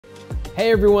Hey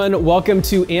everyone, welcome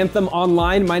to Anthem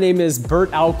Online. My name is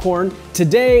Bert Alcorn.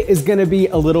 Today is gonna be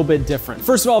a little bit different.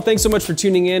 First of all, thanks so much for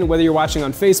tuning in, whether you're watching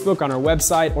on Facebook, on our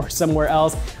website, or somewhere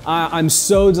else. I'm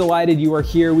so delighted you are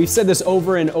here. We've said this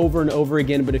over and over and over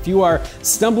again, but if you are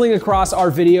stumbling across our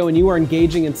video and you are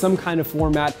engaging in some kind of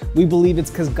format, we believe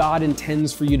it's because God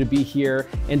intends for you to be here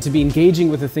and to be engaging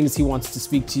with the things He wants to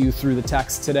speak to you through the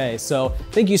text today. So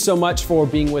thank you so much for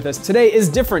being with us. Today is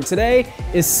different. Today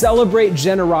is Celebrate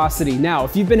Generosity. Now,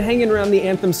 if you've been hanging around the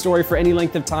Anthem story for any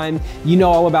length of time, you know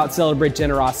all about Celebrate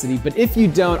Generosity. But if you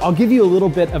don't, I'll give you a little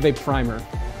bit of a primer.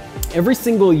 Every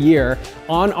single year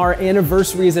on our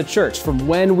anniversary as a church, from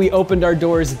when we opened our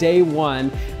doors day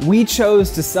one, we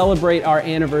chose to celebrate our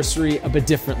anniversary a bit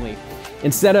differently.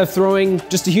 Instead of throwing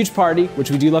just a huge party, which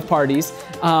we do love parties,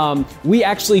 we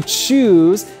actually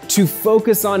choose to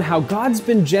focus on how God's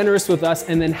been generous with us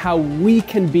and then how we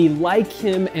can be like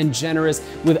Him and generous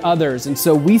with others. And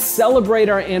so we celebrate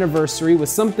our anniversary with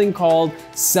something called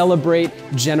Celebrate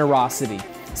Generosity.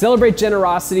 Celebrate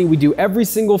Generosity, we do every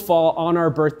single fall on our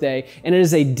birthday, and it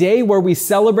is a day where we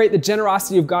celebrate the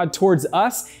generosity of God towards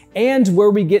us and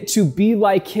where we get to be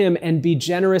like Him and be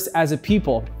generous as a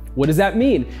people. What does that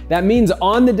mean? That means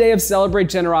on the day of Celebrate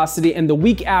Generosity and the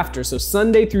week after, so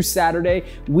Sunday through Saturday,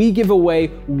 we give away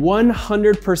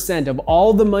 100% of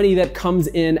all the money that comes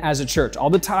in as a church. All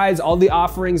the tithes, all the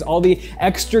offerings, all the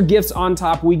extra gifts on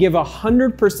top, we give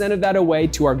 100% of that away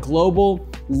to our global,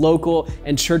 local,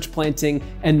 and church planting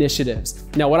initiatives.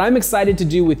 Now, what I'm excited to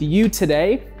do with you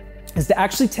today is to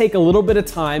actually take a little bit of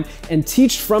time and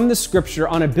teach from the scripture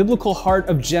on a biblical heart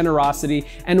of generosity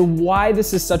and why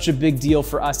this is such a big deal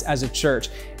for us as a church.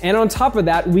 And on top of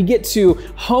that, we get to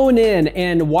hone in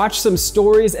and watch some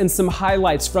stories and some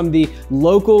highlights from the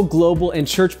local, global, and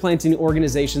church planting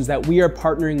organizations that we are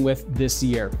partnering with this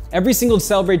year. Every single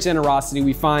Celebrate Generosity,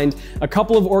 we find a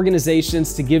couple of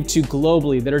organizations to give to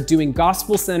globally that are doing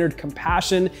gospel-centered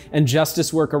compassion and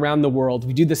justice work around the world.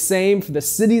 We do the same for the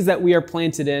cities that we are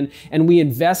planted in, and we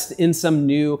invest in some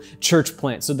new church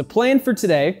plants. So the plan for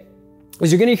today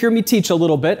is you're gonna hear me teach a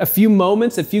little bit, a few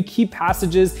moments, a few key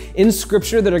passages in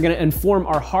scripture that are gonna inform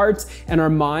our hearts and our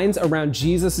minds around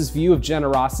Jesus's view of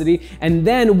generosity. And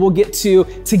then we'll get to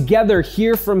together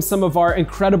hear from some of our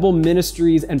incredible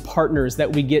ministries and partners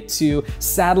that we get to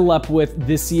saddle up with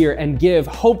this year and give,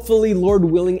 hopefully, Lord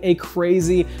willing, a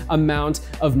crazy amount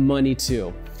of money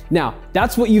to. Now,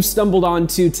 that's what you've stumbled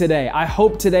onto today. I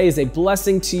hope today is a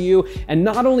blessing to you. And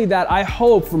not only that, I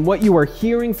hope from what you are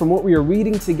hearing, from what we are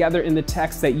reading together in the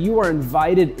text, that you are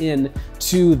invited in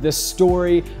to the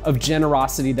story of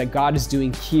generosity that God is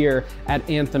doing here at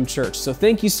Anthem Church. So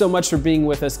thank you so much for being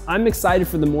with us. I'm excited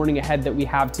for the morning ahead that we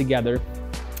have together.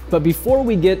 But before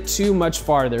we get too much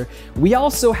farther, we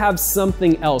also have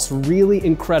something else really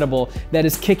incredible that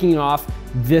is kicking off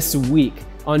this week.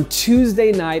 On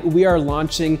Tuesday night, we are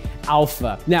launching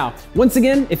Alpha. Now, once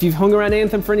again, if you've hung around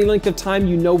Anthem for any length of time,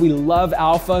 you know we love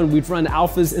Alpha and we've run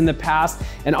Alphas in the past.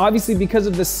 And obviously because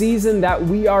of the season that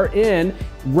we are in,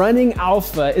 running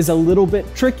Alpha is a little bit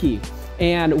tricky.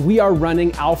 And we are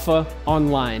running Alpha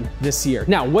online this year.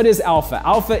 Now, what is Alpha?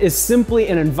 Alpha is simply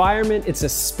an environment, it's a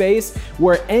space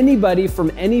where anybody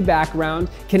from any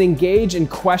background can engage in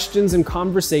questions and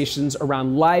conversations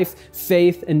around life,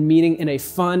 faith, and meaning in a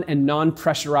fun and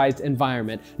non-pressurized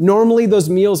environment. Normally, those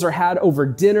meals are had over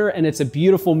dinner and it's a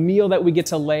beautiful meal that we get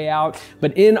to lay out.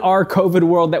 But in our COVID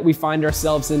world that we find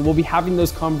ourselves in, we'll be having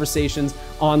those conversations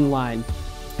online.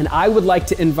 And I would like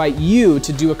to invite you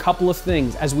to do a couple of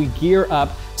things as we gear up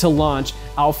to launch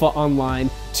Alpha Online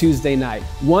Tuesday night.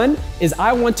 One is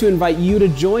I want to invite you to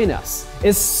join us,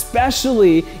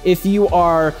 especially if you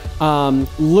are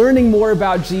learning more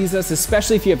about Jesus,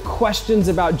 especially if you have questions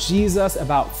about Jesus,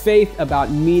 about faith, about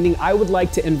meaning. I would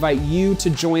like to invite you to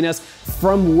join us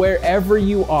from wherever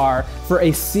you are for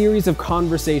a series of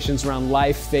conversations around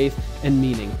life, faith, and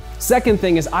meaning. Second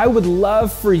thing is I would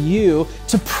love for you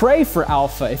to pray for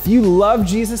Alpha. If you love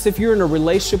Jesus, if you're in a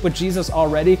relationship with Jesus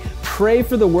already, pray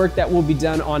for the work that will be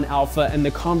done on Alpha and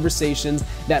the conversations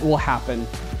that will happen.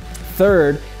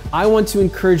 Third, I want to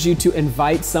encourage you to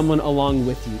invite someone along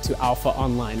with you to Alpha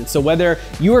Online. And so whether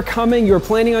you are coming, you're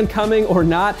planning on coming or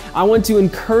not, I want to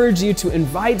encourage you to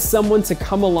invite someone to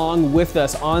come along with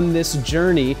us on this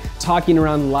journey, talking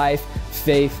around life,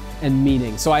 faith, and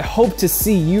meaning. So I hope to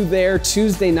see you there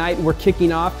Tuesday night. We're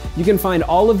kicking off. You can find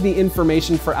all of the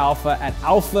information for Alpha at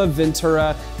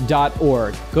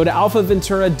alphaventura.org. Go to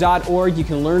alphaventura.org. You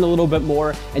can learn a little bit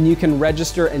more and you can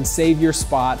register and save your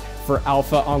spot for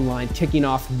Alpha Online kicking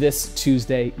off this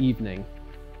Tuesday evening.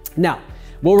 Now,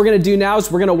 What we're gonna do now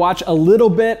is we're gonna watch a little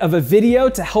bit of a video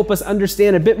to help us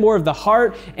understand a bit more of the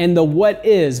heart and the what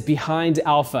is behind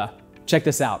alpha. Check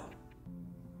this out.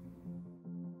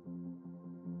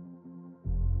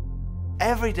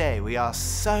 Every day we ask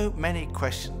so many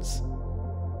questions.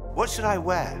 What should I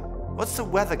wear? What's the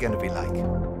weather going to be like?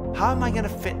 How am I going to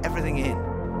fit everything in?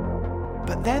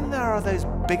 But then there are those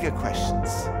bigger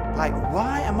questions, like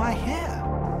why am I here?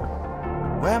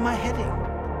 Where am I heading?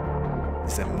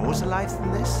 Is there more to life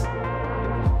than this?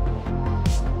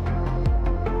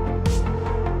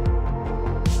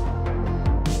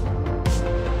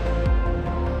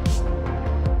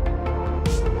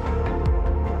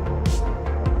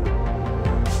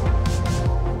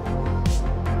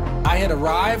 I had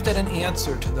arrived at an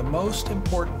answer to the most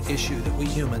important issue that we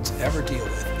humans ever deal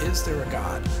with. Is there a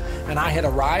God? And I had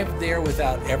arrived there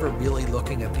without ever really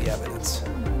looking at the evidence.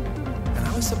 And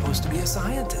I was supposed to be a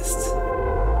scientist.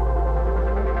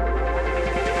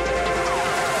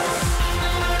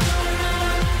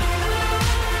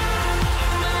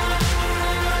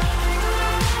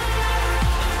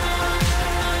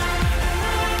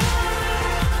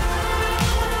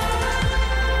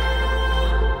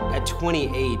 At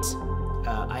 28,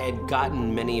 I had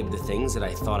gotten many of the things that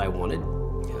I thought I wanted.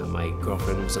 My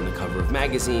girlfriend was on the cover of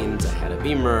magazines, I had a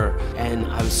Beamer, and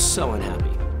I was so unhappy.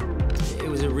 It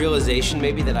was a realization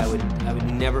maybe that I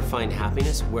would never find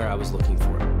happiness where I was looking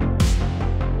for it.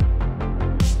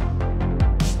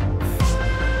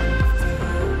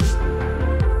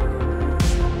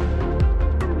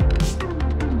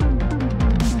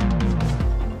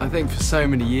 I think for so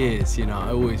many years, I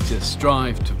always just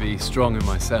strived to be strong in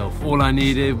myself. All I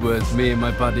needed was me and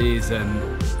my buddies and,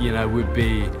 we'd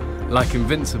be like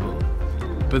invincible.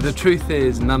 But the truth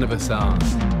is, none of us are.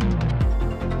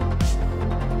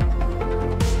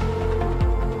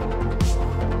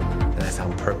 And I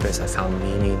found purpose, I found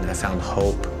meaning, I found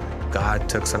hope. God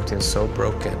took something so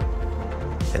broken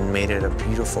and made it a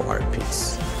beautiful art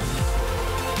piece.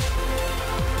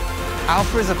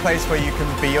 Alpha is a place where you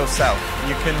can be yourself.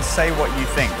 You can say what you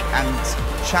think and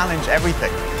challenge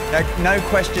everything. No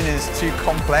question is too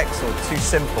complex or too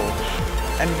simple.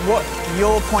 And what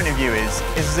your point of view is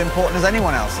as important as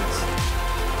anyone else's.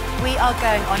 We are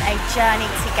going on a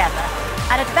journey together,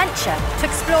 an adventure to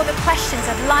explore the questions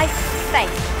of life,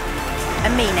 faith,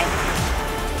 and meaning.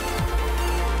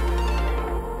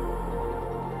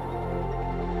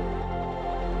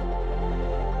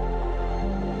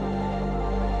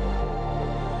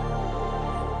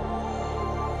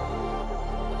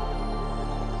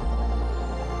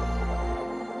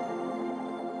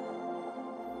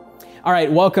 All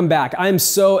right, welcome back. I'm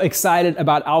so excited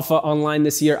about Alpha Online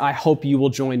this year. I hope you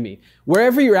will join me.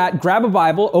 Wherever you're at, grab a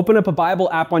Bible, open up a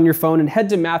Bible app on your phone, and head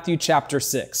to Matthew chapter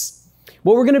 6.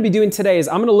 What we're going to be doing today is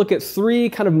I'm going to look at three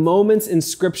kind of moments in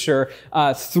Scripture,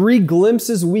 three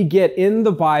glimpses we get in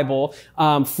the Bible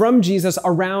from Jesus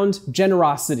around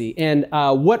generosity and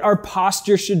what our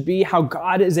posture should be, how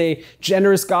God is a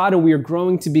generous God and we are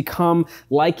growing to become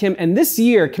like Him. And this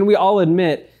year, can we all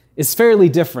admit, is fairly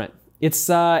different. It's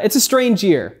a strange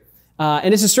year,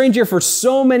 and it's a strange year for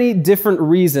so many different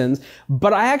reasons,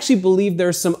 but I actually believe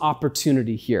there's some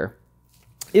opportunity here.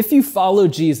 If you follow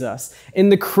Jesus, in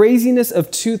the craziness of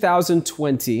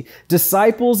 2020,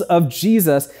 disciples of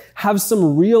Jesus have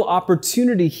some real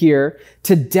opportunity here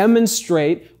to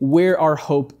demonstrate where our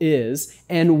hope is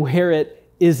and where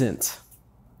it isn't.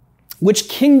 Which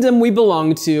kingdom we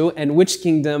belong to and which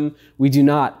kingdom we do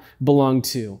not belong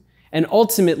to. And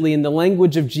ultimately, in the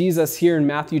language of Jesus here in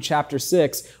Matthew chapter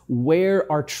 6,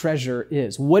 where our treasure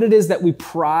is, what it is that we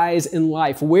prize in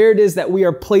life, where it is that we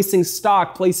are placing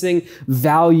stock, placing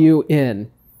value in.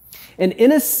 And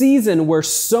in a season where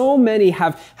so many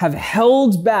have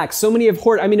held back, so many have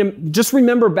hoarded, just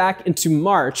remember back into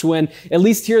March when, at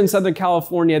least here in Southern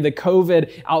California, the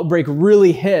COVID outbreak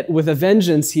really hit with a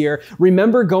vengeance here.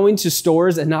 Remember going to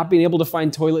stores and not being able to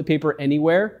find toilet paper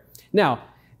anywhere? Now,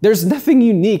 there's nothing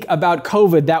unique about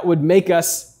COVID that would make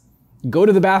us go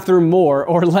to the bathroom more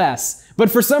or less. But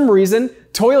for some reason,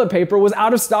 toilet paper was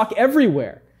out of stock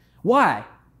everywhere. Why?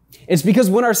 It's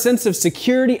because when our sense of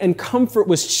security and comfort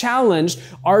was challenged,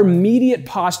 our immediate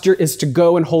posture is to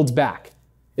go and hold back.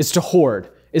 It's to hoard.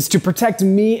 It's to protect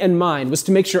me and mine. Was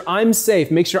to make sure I'm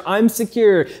safe, make sure I'm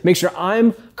secure, make sure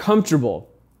I'm comfortable.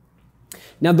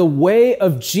 Now, the way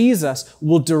of Jesus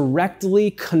will directly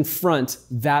confront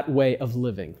that way of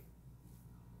living.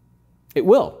 It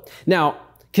will. Now,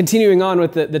 Continuing on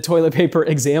with the toilet paper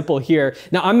example here.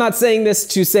 Now, I'm not saying this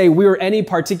to say we were any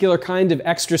particular kind of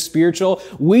extra spiritual.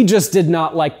 We just did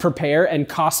not prepare and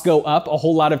Costco up a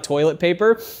whole lot of toilet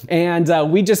paper. And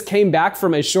we just came back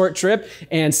from a short trip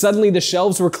and suddenly the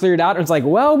shelves were cleared out. And it's like,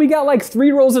 well, we got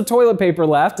 3 rolls of toilet paper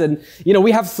left. And,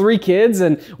 we have 3 kids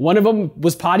and one of them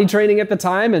was potty training at the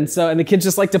time. And the kids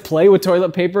just like to play with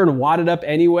toilet paper and wad it up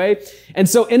anyway. And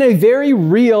so in a very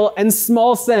real and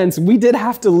small sense, we did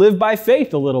have to live by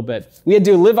faith a little bit. We had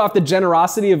to live off the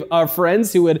generosity of our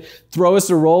friends who would throw us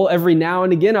a roll every now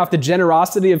and again, off the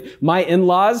generosity of my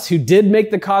in-laws who did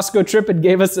make the Costco trip and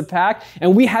gave us a pack.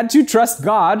 And we had to trust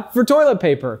God for toilet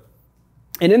paper.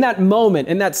 And in that moment,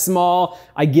 in that small,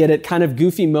 I get it, kind of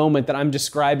goofy moment that I'm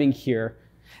describing here,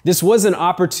 this was an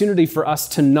opportunity for us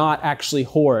to not actually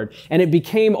hoard. And it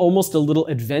became almost a little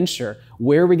adventure.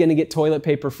 Where are we going to get toilet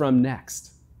paper from next?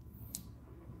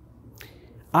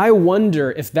 I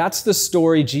wonder if that's the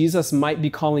story Jesus might be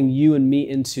calling you and me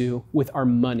into with our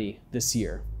money this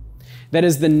year. That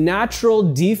is the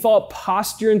natural default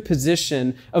posture and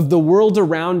position of the world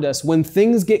around us when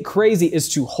things get crazy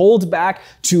is to hold back,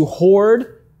 to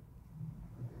hoard.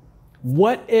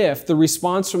 What if the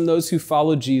response from those who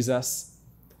follow Jesus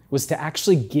was to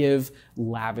actually give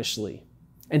lavishly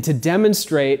and to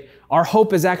demonstrate our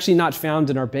hope is actually not found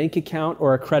in our bank account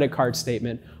or a credit card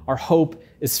statement. Our hope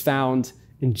is found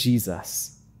in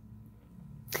Jesus.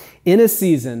 In a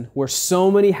season where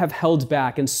so many have held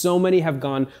back and so many have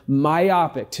gone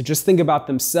myopic to just think about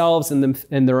themselves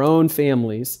and their own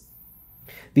families,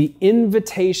 the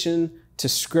invitation to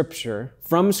Scripture,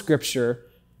 from Scripture,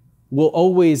 will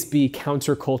always be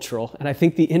countercultural. And I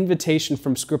think the invitation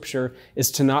from Scripture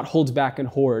is to not hold back and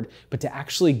hoard, but to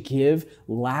actually give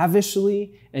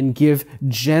lavishly and give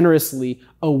generously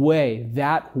away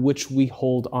that which we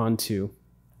hold on to.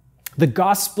 The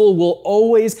gospel will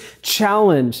always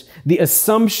challenge the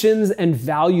assumptions and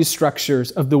value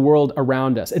structures of the world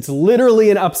around us. It's literally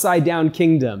an upside down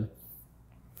kingdom.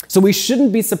 So we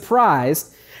shouldn't be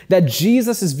surprised that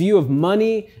Jesus' view of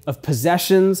money, of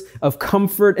possessions, of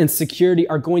comfort and security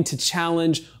are going to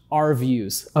challenge our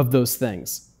views of those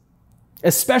things.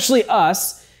 Especially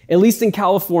us, at least in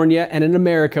California and in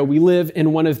America, we live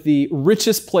in one of the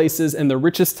richest places and the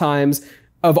richest times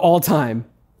of all time.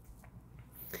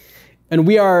 And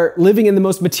we are living in the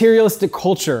most materialistic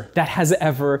culture that has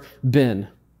ever been.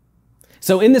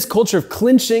 So in this culture of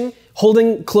clinching,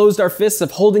 holding closed our fists,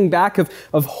 of holding back, of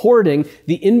hoarding,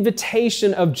 the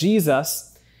invitation of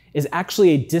Jesus is actually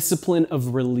a discipline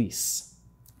of release.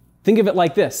 Think of it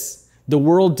like this. The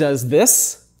world does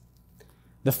this.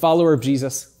 The follower of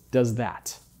Jesus does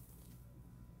that.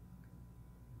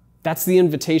 That's the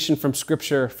invitation from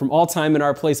Scripture from all time in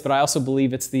our place, but I also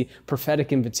believe it's the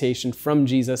prophetic invitation from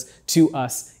Jesus to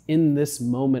us in this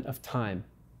moment of time.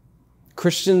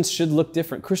 Christians should look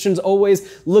different. Christians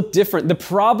always look different. The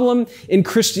problem in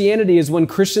Christianity is when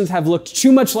Christians have looked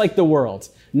too much like the world,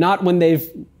 not when they've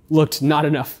looked not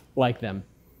enough like them.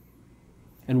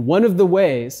 And one of the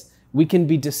ways we can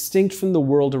be distinct from the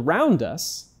world around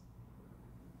us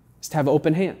is to have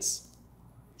open hands.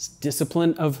 It's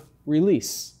discipline of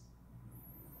release.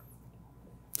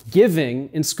 Giving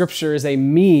in Scripture is a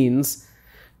means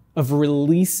of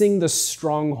releasing the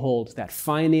stronghold that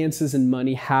finances and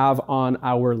money have on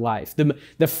our life.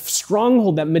 The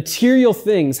stronghold that material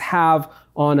things have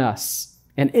on us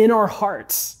and in our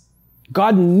hearts.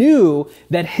 God knew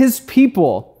that His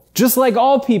people, just like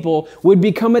all people, would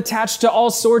become attached to all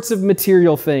sorts of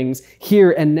material things here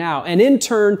and now, and in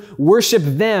turn worship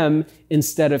them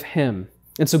instead of Him.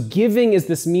 And so giving is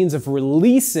this means of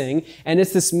releasing, and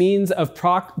it's this means of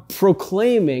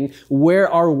proclaiming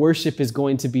where our worship is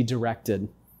going to be directed.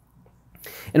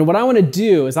 And what I want to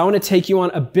do is I want to take you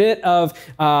on a bit of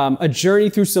a journey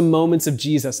through some moments of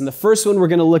Jesus. And the first one we're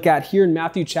going to look at here in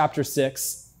Matthew chapter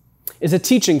 6 is a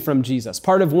teaching from Jesus,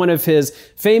 part of one of His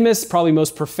famous, probably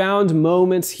most profound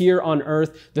moments here on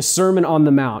earth, the Sermon on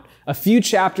the Mount. A few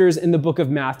chapters in the book of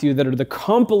Matthew that are the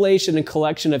compilation and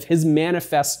collection of His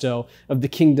manifesto of the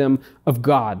kingdom of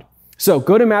God. So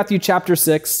go to Matthew chapter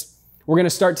 6. We're going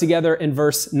to start together in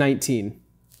verse 19.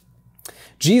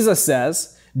 Jesus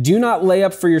says, "Do not lay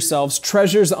up for yourselves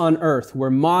treasures on earth where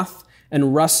moth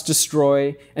and rust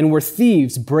destroy, and where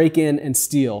thieves break in and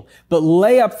steal. But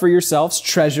lay up for yourselves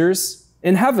treasures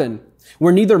in heaven,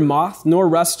 where neither moth nor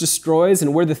rust destroys,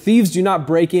 and where the thieves do not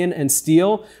break in and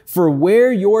steal. For where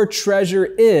your treasure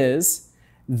is,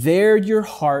 there your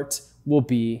heart will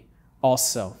be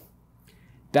also."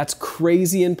 That's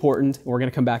crazy important. We're going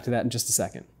to come back to that in just a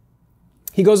second.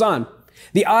 He goes on,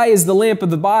 "The eye is the lamp of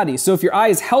the body. So if your eye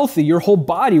is healthy, your whole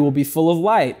body will be full of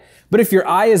light. But if your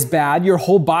eye is bad, your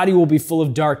whole body will be full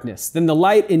of darkness. Then the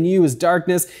light in you is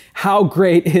darkness. How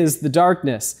great is the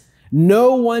darkness?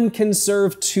 No one can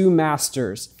serve two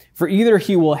masters, for either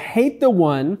he will hate the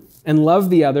one and love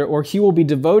the other, or he will be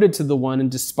devoted to the one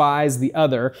and despise the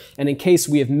other. And in case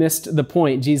we have missed the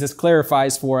point, Jesus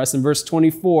clarifies for us in verse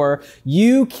 24,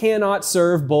 you cannot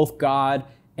serve both God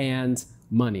and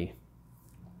money.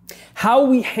 How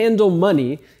we handle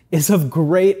money is of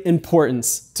great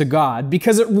importance to God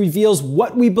because it reveals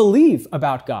what we believe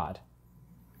about God.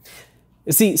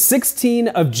 You see, 16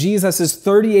 of Jesus'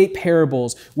 38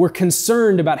 parables were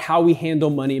concerned about how we handle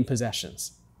money and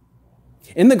possessions.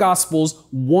 In the Gospels,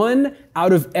 1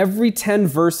 out of every 10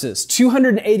 verses,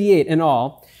 288 in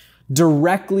all,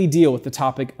 directly deal with the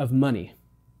topic of money.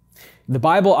 The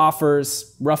Bible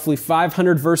offers roughly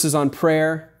 500 verses on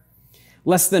prayer,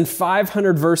 less than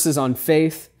 500 verses on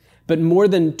faith, but more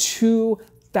than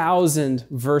 2,000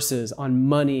 verses on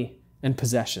money and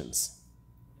possessions.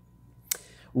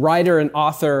 Writer and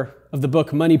author of the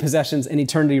book Money, Possessions, and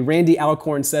Eternity, Randy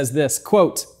Alcorn says this,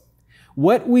 quote,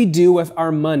 "What we do with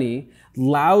our money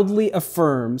loudly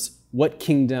affirms what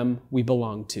kingdom we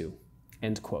belong to,"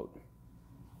 end quote.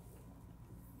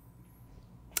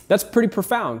 That's pretty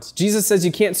profound. Jesus says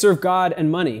you can't serve God and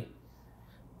money.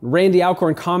 Randy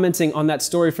Alcorn, commenting on that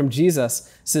story from Jesus,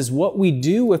 says what we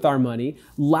do with our money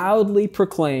loudly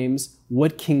proclaims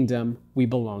what kingdom we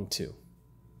belong to.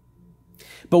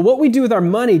 But what we do with our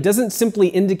money doesn't simply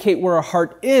indicate where our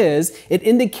heart is. It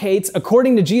indicates,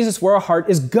 according to Jesus, where our heart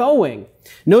is going.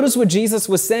 Notice what Jesus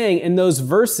was saying in those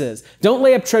verses. Don't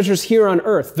lay up treasures here on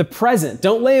earth, the present.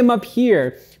 Don't lay them up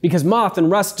here because moth and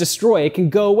rust destroy. It can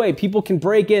go away. People can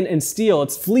break in and steal.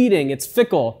 It's fleeting. It's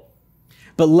fickle.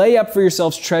 But lay up for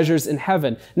yourselves treasures in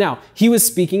heaven. Now, he was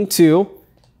speaking to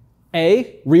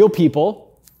A, real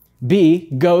people, B,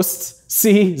 ghosts,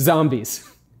 C, zombies.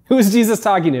 Who is Jesus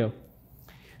talking to?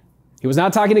 He was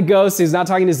not talking to ghosts. He was not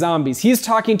talking to zombies. He's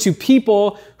talking to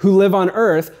people who live on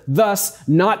earth, thus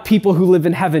not people who live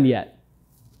in heaven yet.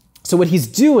 So what he's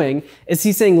doing is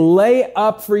he's saying, lay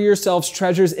up for yourselves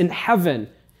treasures in heaven.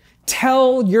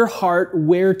 Tell your heart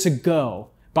where to go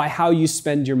by how you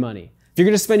spend your money. If you're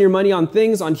going to spend your money on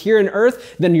things on here on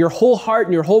earth, then your whole heart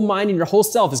and your whole mind and your whole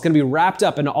self is going to be wrapped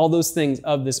up into all those things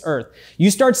of this earth.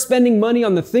 You start spending money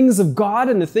on the things of God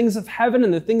and the things of heaven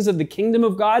and the things of the kingdom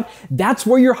of God, that's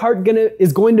where your heart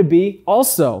is going to be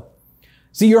also.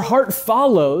 So your heart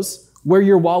follows where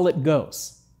your wallet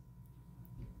goes.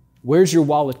 Where's your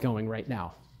wallet going right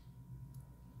now?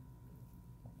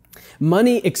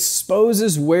 Money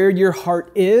exposes where your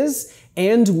heart is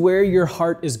and where your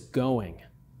heart is going.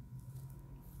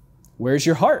 Where's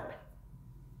your heart?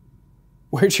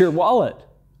 Where's your wallet?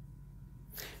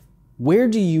 Where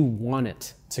do you want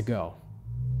it to go?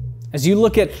 As you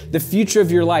look at the future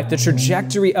of your life, the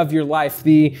trajectory of your life,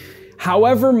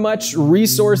 however much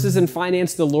resources and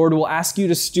finance the Lord will ask you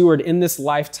to steward in this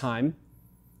lifetime,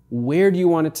 where do you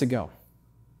want it to go?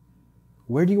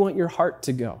 Where do you want your heart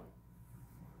to go?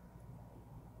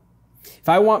 If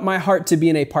I want my heart to be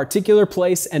in a particular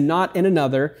place and not in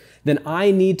another, then I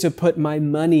need to put my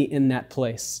money in that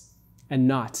place and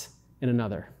not in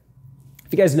another.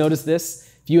 If you guys notice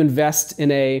this, if you invest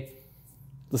in a,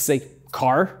 let's say,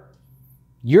 car,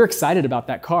 you're excited about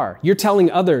that car. You're telling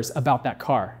others about that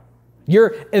car.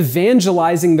 You're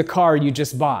evangelizing the car you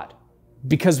just bought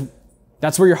because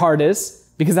that's where your heart is,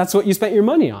 because that's what you spent your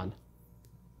money on.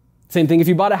 Same thing if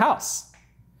you bought a house.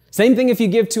 Same thing if you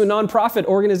give to a nonprofit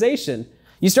organization.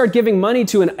 You start giving money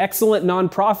to an excellent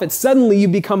nonprofit, suddenly you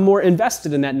become more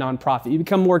invested in that nonprofit. You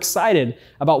become more excited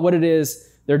about what it is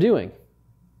they're doing.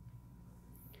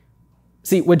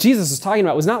 See, what Jesus was talking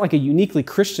about was not like a uniquely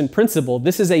Christian principle.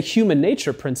 This is a human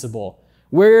nature principle.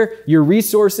 Where your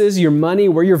resources, your money,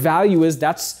 where your value is,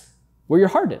 that's where your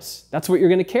heart is. That's what you're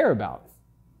going to care about.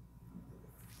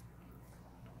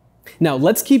 Now,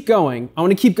 let's keep going. I want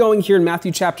to keep going here in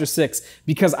Matthew chapter 6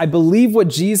 because I believe what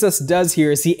Jesus does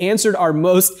here is he answered our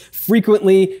most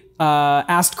frequently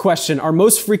asked question, our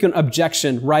most frequent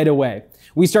objection right away.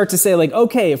 We start to say like,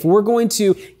 okay, if we're going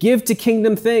to give to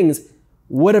kingdom things,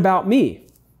 what about me?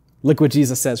 Look what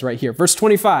Jesus says right here. Verse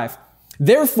 25,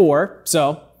 therefore,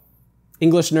 so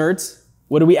English nerds,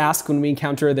 what do we ask when we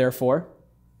encounter a therefore?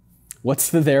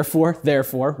 What's the therefore?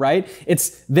 Therefore, right?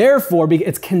 It's therefore,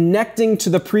 it's connecting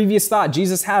to the previous thought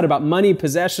Jesus had about money,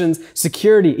 possessions,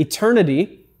 security,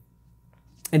 eternity.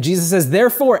 And Jesus says,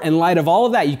 therefore, in light of all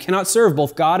of that, you cannot serve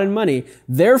both God and money.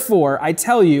 Therefore, I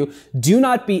tell you, do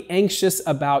not be anxious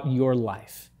about your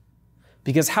life.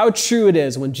 Because how true it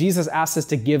is when Jesus asks us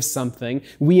to give something,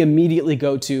 we immediately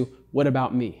go to, what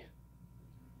about me?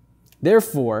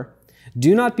 Therefore,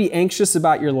 Do not be anxious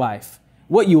about your life,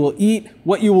 what you will eat,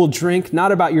 what you will drink,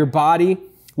 not about your body,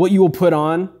 what you will put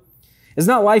on. Is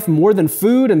not life more than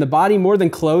food and the body more than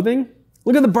clothing?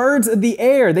 Look at the birds of the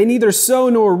air. They neither sow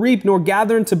nor reap nor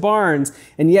gather into barns,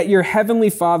 and yet your heavenly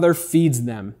Father feeds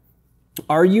them.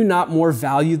 Are you not more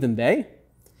value than they?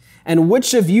 And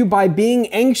which of you, by being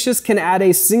anxious, can add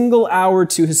a single hour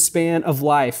to his span of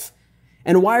life?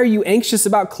 And why are you anxious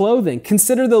about clothing?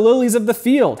 Consider the lilies of the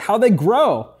field, how they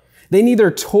grow. They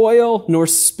neither toil nor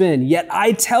spin. Yet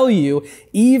I tell you,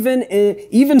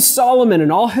 even Solomon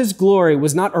in all his glory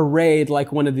was not arrayed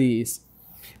like one of these.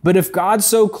 But if God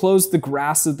so clothes the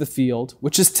grass of the field,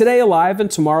 which is today alive and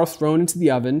tomorrow thrown into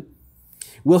the oven,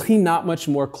 will he not much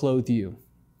more clothe you,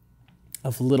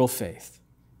 of little faith?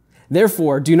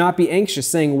 Therefore, do not be anxious,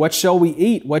 saying, what shall we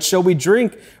eat? What shall we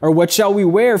drink? Or what shall we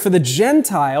wear? For the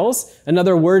Gentiles,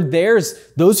 another word there's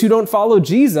those who don't follow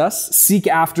Jesus, seek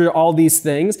after all these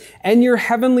things, and your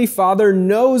heavenly Father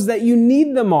knows that you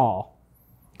need them all.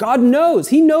 God knows.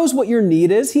 He knows what your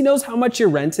need is. He knows how much your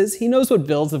rent is. He knows what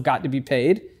bills have got to be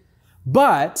paid.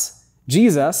 But,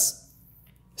 Jesus,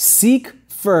 seek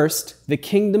first the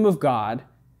kingdom of God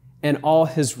and all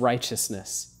his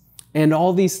righteousness, and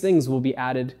all these things will be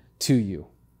added to you.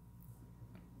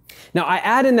 Now, I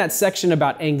add in that section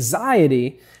about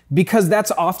anxiety because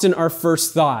that's often our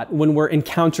first thought when we're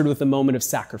encountered with a moment of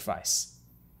sacrifice.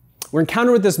 We're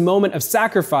encountered with this moment of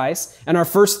sacrifice, and our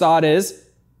first thought is,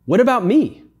 what about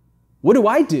me? What do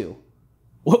I do?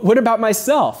 What about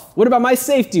myself? What about my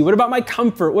safety? What about my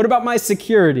comfort? What about my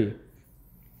security?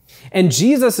 And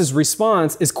Jesus'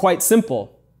 response is quite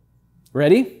simple.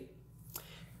 Ready?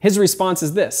 His response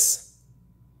is this: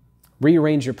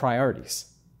 rearrange your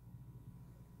priorities.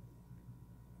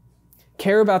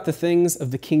 Care about the things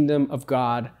of the kingdom of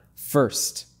God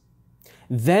first.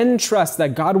 Then trust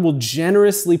that God will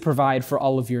generously provide for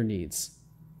all of your needs.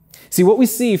 See, what we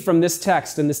see from this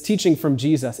text and this teaching from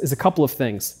Jesus is a couple of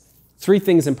things. 3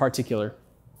 things in particular.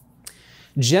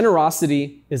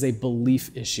 Generosity is a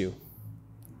belief issue.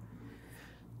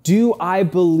 Do I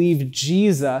believe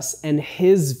Jesus and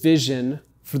his vision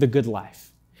for the good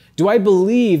life? Do I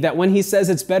believe that when he says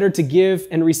it's better to give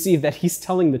and receive, that he's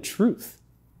telling the truth?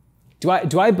 Do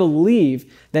I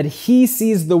believe that he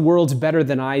sees the world better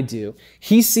than I do?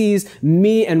 He sees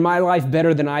me and my life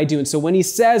better than I do. And so when he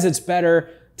says it's better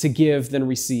to give than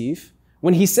receive,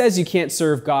 when he says you can't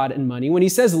serve God and money, when he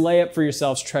says lay up for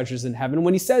yourselves treasures in heaven,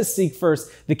 when he says seek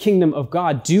first the kingdom of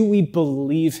God, do we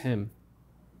believe him?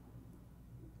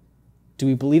 Do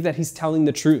we believe that he's telling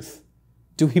the truth?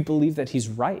 Do we believe that he's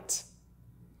right?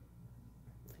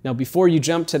 Now, before you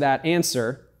jump to that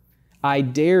answer, I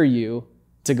dare you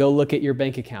to go look at your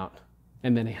bank account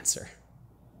and then answer.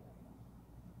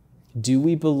 Do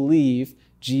we believe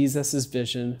Jesus'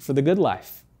 vision for the good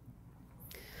life?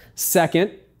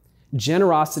 Second,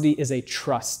 generosity is a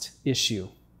trust issue.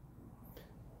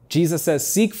 Jesus says,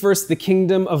 seek first the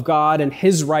kingdom of God and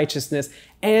his righteousness,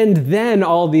 and then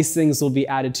all these things will be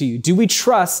added to you. Do we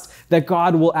trust that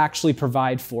God will actually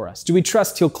provide for us? Do we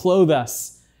trust he'll clothe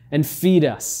us and feed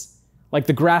us like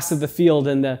the grass of the field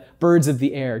and the birds of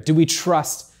the air? Do we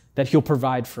trust that he'll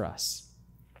provide for us?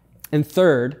 And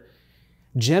third,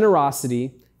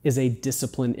 generosity is a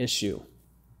discipline issue.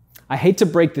 I hate to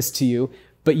break this to you,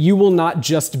 but you will not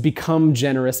just become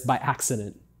generous by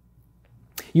accident.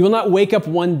 You will not wake up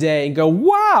one day and go,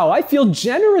 wow, I feel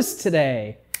generous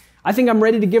today. I think I'm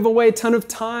ready to give away a ton of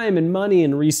time and money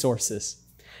and resources.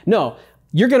 No,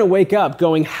 you're going to wake up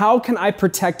going, how can I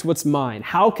protect what's mine?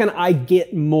 How can I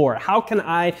get more? How can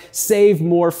I save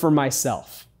more for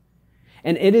myself?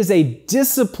 And it is a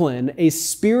discipline, a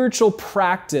spiritual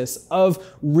practice of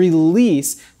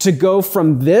release to go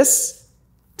from this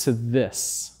to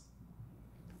this.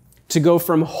 To go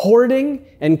from hoarding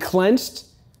and clenched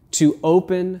to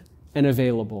open and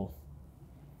available.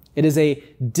 It is a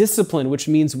discipline, which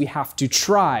means we have to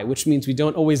try, which means we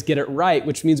don't always get it right,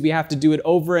 which means we have to do it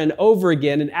over and over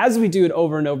again. And as we do it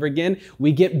over and over again,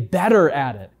 we get better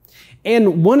at it.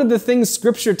 And one of the things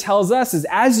Scripture tells us is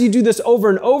as you do this over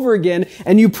and over again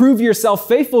and you prove yourself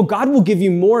faithful, God will give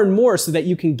you more and more so that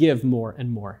you can give more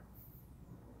and more.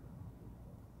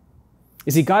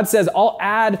 You see, God says, I'll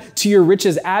add to your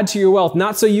riches, add to your wealth,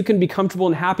 not so you can be comfortable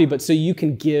and happy, but so you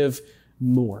can give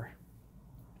more.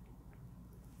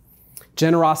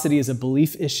 Generosity is a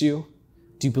belief issue.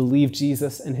 Do you believe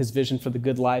Jesus and his vision for the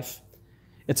good life?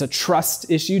 It's a trust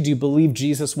issue. Do you believe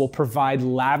Jesus will provide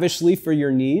lavishly for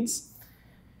your needs?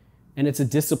 And it's a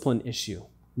discipline issue.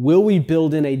 Will we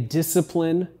build in a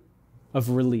discipline of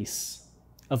release,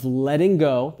 of letting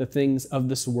go the things of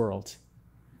this world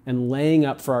and laying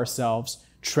up for ourselves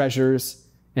treasures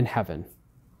in heaven.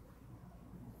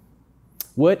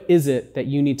 What is it that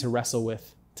you need to wrestle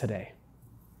with today?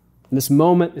 In this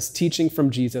moment, this teaching from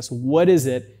Jesus, what is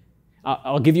it?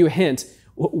 I'll give you a hint.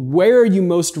 Where are you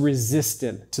most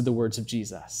resistant to the words of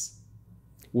Jesus?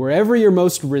 Wherever you're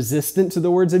most resistant to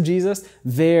the words of Jesus,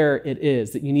 there it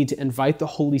is that you need to invite the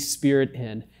Holy Spirit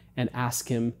in and ask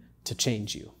Him to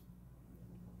change you.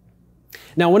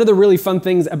 Now, one of the really fun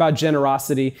things about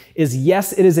generosity is,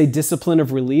 yes, it is a discipline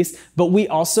of release, but we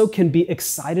also can be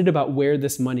excited about where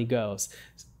this money goes.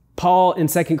 Paul in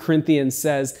 2 Corinthians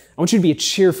says, I want you to be a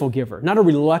cheerful giver, not a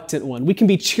reluctant one. We can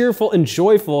be cheerful and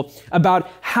joyful about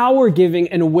how we're giving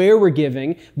and where we're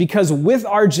giving, because with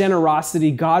our generosity,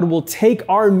 God will take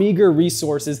our meager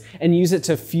resources and use it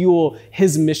to fuel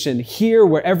His mission here,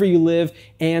 wherever you live,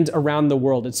 and around the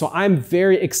world. And so I'm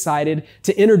very excited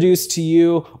to introduce to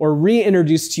you or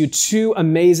reintroduce to you two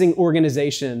amazing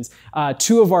organizations,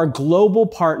 two of our global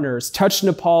partners, Touch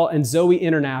Nepal and Zoe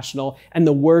International, and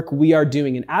the work we are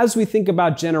doing. And as we think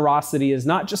about generosity, is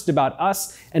not just about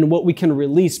us and what we can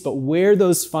release, but where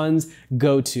those funds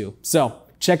go to. So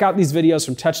check out these videos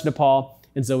from Touch Nepal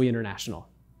and Zoe International.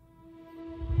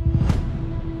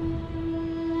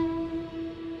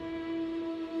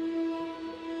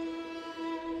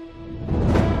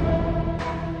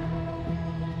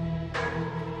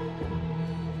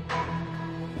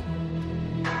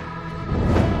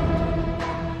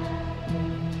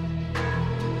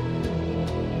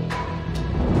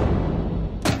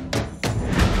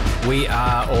 We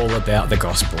are all about the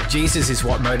gospel. Jesus is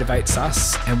what motivates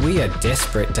us, and we are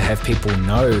desperate to have people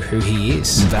know who He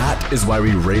is. That is why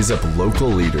we raise up local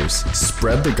leaders,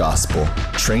 spread the gospel,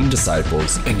 train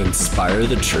disciples, and inspire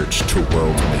the church to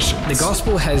world missions. The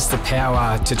gospel has the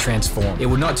power to transform. It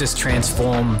will not just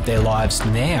transform their lives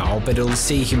now, but it will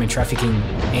see human trafficking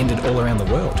ended all around the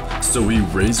world. So we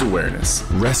raise awareness,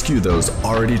 rescue those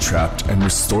already trapped, and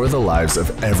restore the lives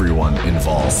of everyone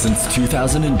involved. Since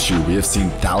 2002, we have seen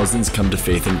thousands come to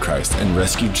faith in Christ and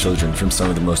rescued children from some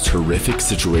of the most horrific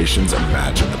situations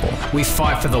imaginable. We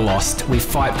fight for the lost, we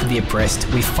fight for the oppressed,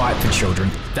 we fight for children.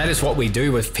 That is what we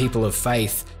do with people of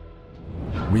faith.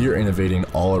 We are innovating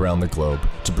all around the globe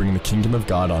to bring the kingdom of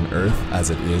God on earth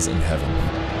as it is in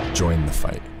heaven. Join the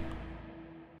fight.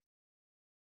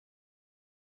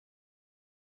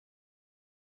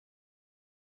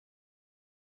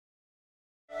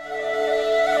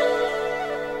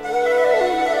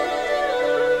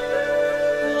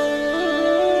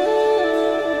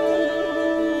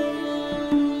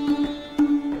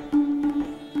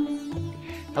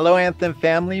 Hello, Anthem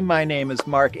family. My name is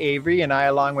Mark Avery, and I,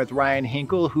 along with Ryan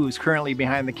Hinkle, who's currently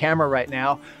behind the camera right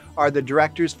now, are the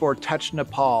directors for Touch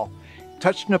Nepal.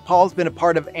 Touch Nepal has been a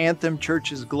part of Anthem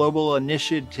Church's global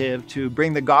initiative to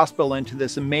bring the gospel into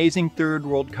this amazing third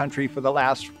world country for the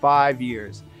last 5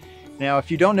 years. Now, if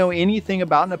you don't know anything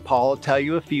about Nepal, I'll tell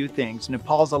you a few things.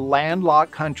 Nepal's a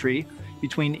landlocked country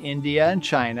between India and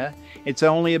China. It's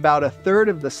only about 1/3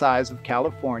 of the size of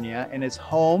California, and it's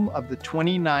home of the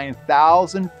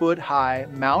 29,000-foot high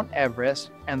Mount Everest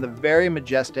and the very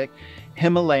majestic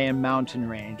Himalayan mountain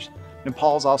range.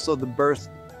 Nepal is also the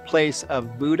birthplace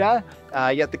of Buddha,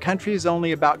 yet the country is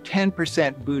only about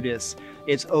 10% Buddhist.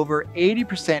 It's over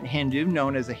 80% Hindu,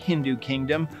 known as a Hindu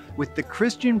kingdom, with the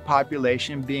Christian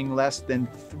population being less than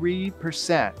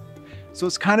 3%. So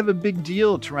it's kind of a big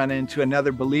deal to run into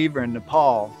another believer in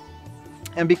Nepal.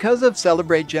 And because of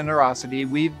Celebrate Generosity,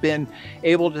 we've been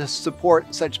able to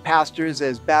support such pastors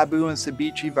as Babu and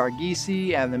Sabitri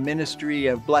Varghese and the Ministry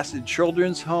of Blessed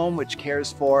Children's Home, which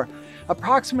cares for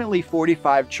approximately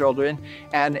 45 children.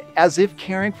 And as if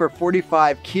caring for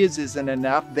 45 kids isn't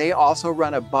enough, they also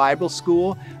run a Bible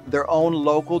school, their own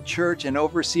local church, and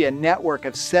oversee a network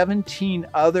of 17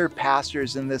 other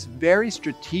pastors in this very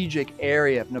strategic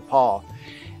area of Nepal.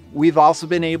 We've also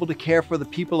been able to care for the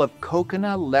people of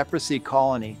Kokana Leprosy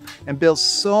Colony and build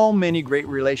so many great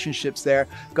relationships there.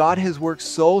 God has worked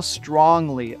so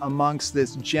strongly amongst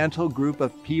this gentle group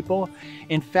of people.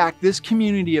 In fact, this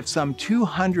community of some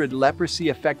 200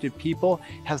 leprosy-affected people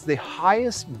has the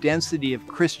highest density of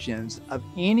Christians of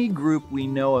any group we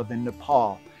know of in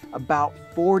Nepal, about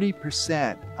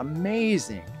 40%.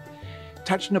 Amazing.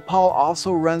 Touch Nepal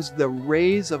also runs the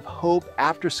Rays of Hope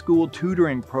after-school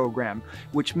tutoring program,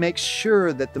 which makes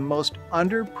sure that the most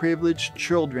underprivileged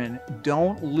children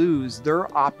don't lose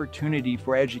their opportunity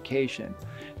for education.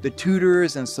 The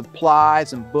tutors and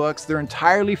supplies and books, they're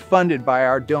entirely funded by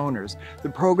our donors. The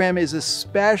program is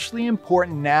especially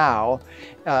important now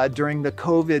during the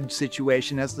COVID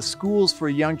situation, as the schools for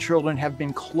young children have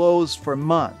been closed for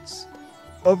months.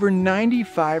 Over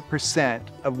 95%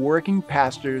 of working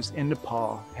pastors in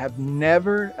Nepal have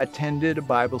never attended a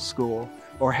Bible school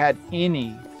or had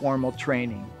any formal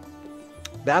training.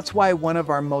 That's why one of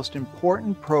our most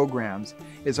important programs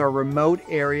is our remote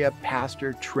area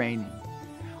pastor training.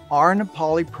 Our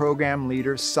Nepali program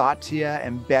leaders, Satya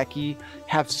and Becky,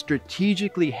 have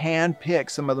strategically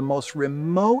handpicked some of the most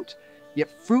remote yet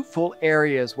fruitful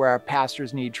areas where our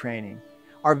pastors need training.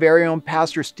 Our very own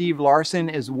Pastor Steve Larson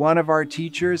is one of our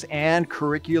teachers and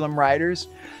curriculum writers.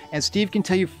 And Steve can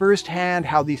tell you firsthand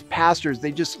how these pastors,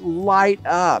 they just light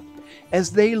up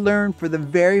as they learn for the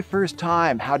very first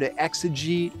time how to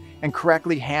exegete and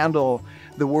correctly handle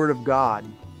the Word of God.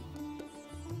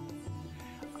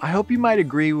 I hope you might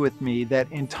agree with me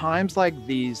that in times like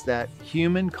these, that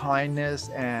human kindness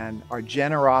and our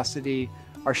generosity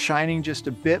are shining just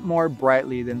a bit more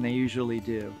brightly than they usually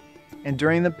do. And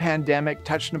during the pandemic,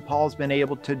 Touch Nepal has been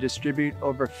able to distribute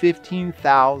over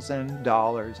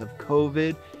 $15,000 of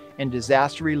COVID and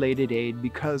disaster-related aid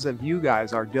because of you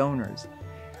guys, our donors.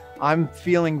 I'm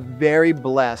feeling very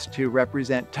blessed to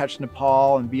represent Touch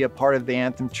Nepal and be a part of the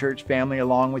Anthem Church family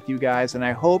along with you guys. And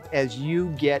I hope as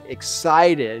you get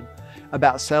excited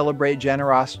about Celebrate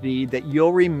Generosity that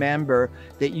you'll remember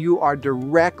that you are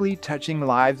directly touching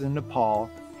lives in Nepal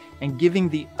and giving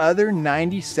the other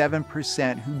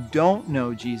 97% who don't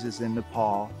know Jesus in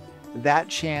Nepal that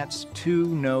chance to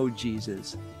know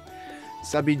Jesus.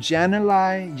 Sabi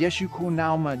janalai Yeshu ko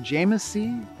nauma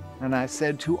jamasi. And I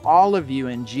said to all of you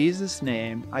in Jesus'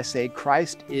 name, I say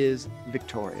Christ is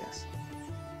victorious.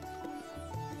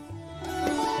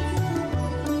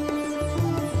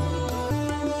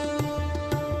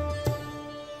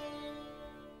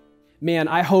 Man,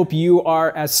 I hope you are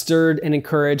as stirred and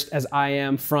encouraged as I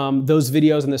am from those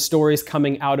videos and the stories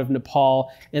coming out of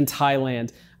Nepal and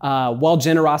Thailand. While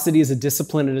generosity is a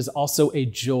discipline, it is also a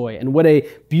joy. And what a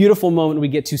beautiful moment we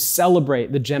get to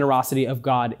celebrate the generosity of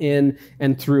God in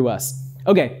and through us.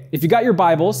 Okay, if you got your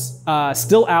Bibles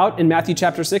still out in Matthew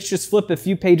chapter 6, just flip a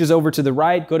few pages over to the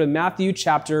right. Go to Matthew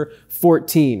chapter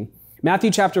 14.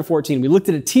 Matthew chapter 14. We looked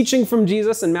at a teaching from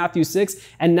Jesus in Matthew 6,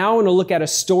 and now I want to look at a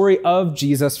story of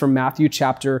Jesus from Matthew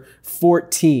chapter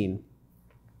 14.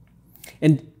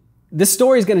 And this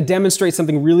story is going to demonstrate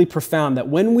something really profound, that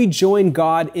when we join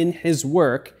God in His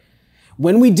work,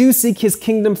 when we do seek His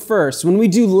kingdom first, when we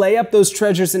do lay up those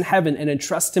treasures in heaven and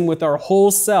entrust Him with our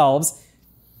whole selves,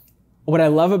 what I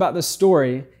love about this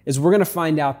story is we're going to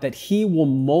find out that He will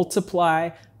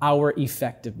multiply our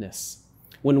effectiveness.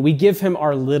 When we give Him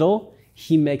our little,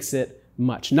 He makes it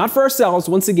much. Not for ourselves,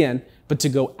 once again, but to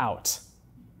go out.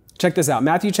 Check this out.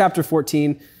 Matthew chapter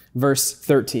 14, verse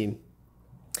 13.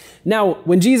 Now,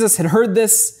 when Jesus had heard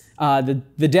this, the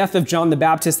death of John the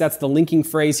Baptist, that's the linking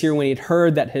phrase here, when he had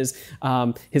heard that his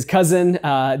cousin,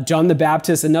 John the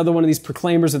Baptist, another one of these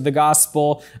proclaimers of the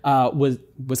gospel,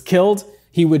 was killed,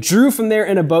 he withdrew from there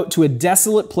in a boat to a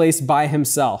desolate place by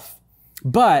himself.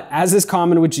 But, as is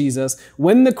common with Jesus,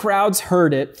 when the crowds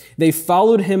heard it, they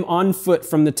followed him on foot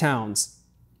from the towns.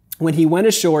 When he went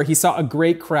ashore, he saw a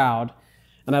great crowd,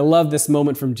 and I love this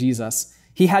moment from Jesus.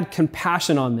 He had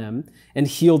compassion on them and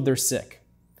healed their sick.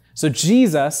 So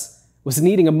Jesus was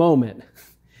needing a moment,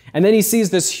 and then he sees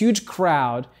this huge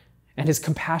crowd, and his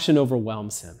compassion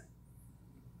overwhelms him.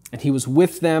 And he was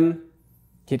with them,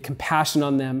 he had compassion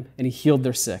on them, and he healed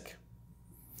their sick.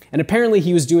 And apparently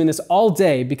he was doing this all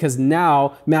day because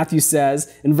now, Matthew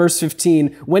says in verse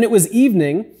 15, when it was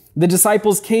evening, the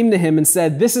disciples came to him and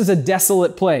said, "This is a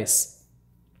desolate place,"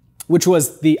 which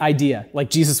was the idea. Like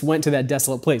Jesus went to that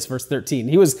desolate place, verse 13.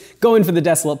 He was going for the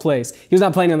desolate place. He was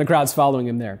not planning on the crowds following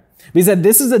him there. But he said,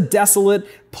 "This is a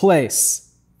desolate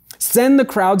place. Send the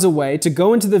crowds away to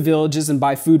go into the villages and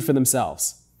buy food for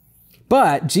themselves."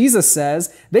 But Jesus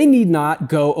says, they need not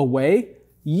go away.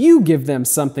 You give them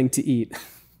something to eat.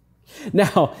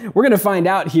 Now, we're going to find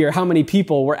out here how many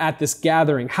people were at this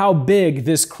gathering, how big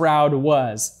this crowd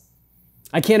was.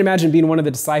 I can't imagine being one of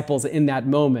the disciples in that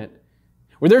moment,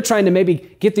 where they're trying to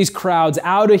maybe get these crowds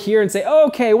out of here and say, oh,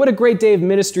 okay, what a great day of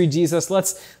ministry, Jesus.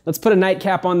 Let's put a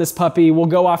nightcap on this puppy. We'll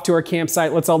go off to our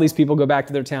campsite. Let's all these people go back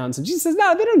to their towns. And Jesus says,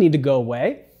 no, they don't need to go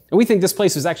away. And we think this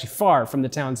place was actually far from the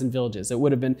towns and villages. It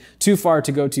would have been too far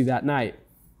to go to that night.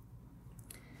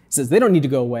 He says, they don't need to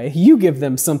go away. You give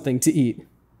them something to eat.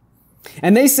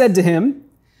 And they said to him,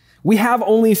 we have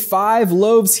only 5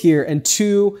 loaves here and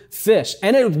 2 fish.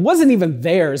 And it wasn't even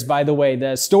theirs, by the way.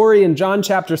 The story in John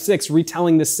chapter 6,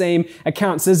 retelling the same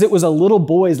account, says it was a little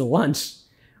boy's lunch,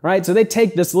 right? So they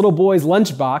take this little boy's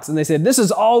lunchbox and they said, this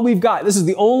is all we've got. This is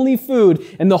the only food.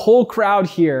 And the whole crowd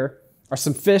here are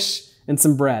some fish and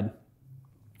some bread.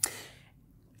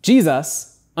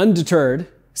 Jesus undeterred,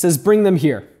 says, "Bring them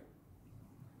here."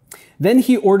 Then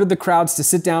he ordered the crowds to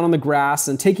sit down on the grass,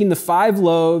 and taking the 5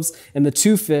 loaves and the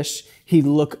 2 fish, he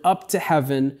looked up to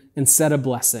heaven and said a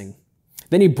blessing.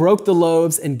 Then he broke the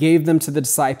loaves and gave them to the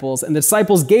disciples, and the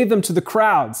disciples gave them to the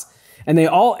crowds, and they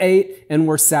all ate and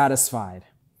were satisfied.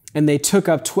 And they took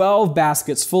up 12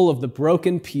 baskets full of the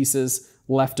broken pieces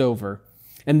left over.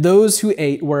 And those who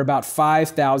ate were about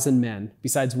 5,000 men,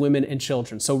 besides women and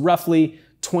children. So roughly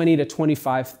 20 to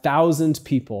 25,000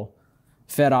 people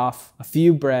fed off a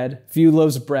few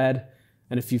loaves of bread,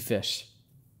 and a few fish.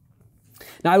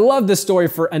 Now, I love this story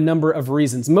for a number of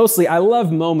reasons. Mostly, I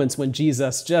love moments when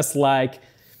Jesus just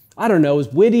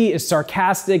is witty, is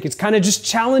sarcastic. It's kind of just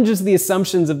challenges the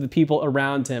assumptions of the people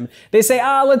around him. They say,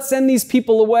 let's send these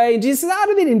people away. And Jesus says,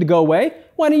 do they need to go away?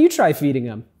 Why don't you try feeding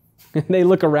them? And they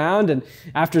look around, and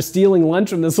after stealing lunch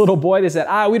from this little boy, they said,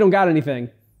 we don't got anything.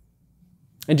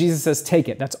 And Jesus says, take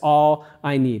it. That's all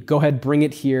I need. Go ahead, bring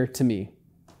it here to me.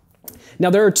 Now,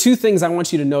 there are 2 things I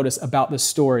want you to notice about the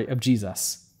story of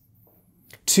Jesus.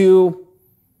 2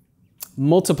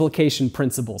 multiplication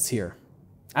principles here.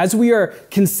 As we are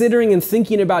considering and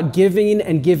thinking about giving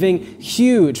and giving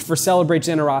huge for Celebrate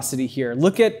Generosity here,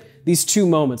 look at these 2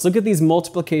 moments. Look at these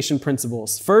multiplication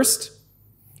principles. First,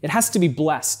 it has to be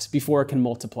blessed before it can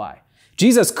multiply.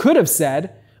 Jesus could have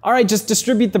said, all right, just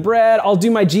distribute the bread. I'll do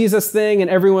my Jesus thing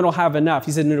and everyone will have enough.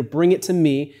 He said, no, bring it to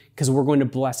me because we're going to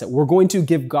bless it. We're going to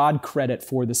give God credit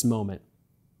for this moment.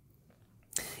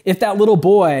 If that little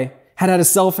boy had a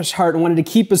selfish heart and wanted to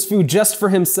keep his food just for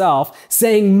himself,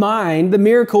 saying mine, the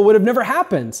miracle would have never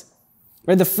happened.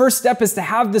 Right? The first step is to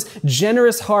have this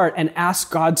generous heart and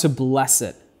ask God to bless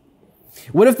it.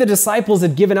 What if the disciples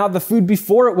had given out the food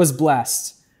before it was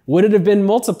blessed? Would it have been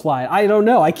multiplied? I don't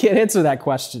know. I can't answer that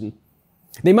question.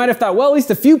 They might have thought, well, at least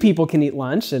a few people can eat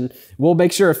lunch, and we'll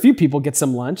make sure a few people get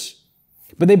some lunch.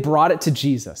 But they brought it to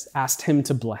Jesus, asked him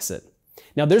to bless it.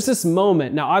 Now, there's this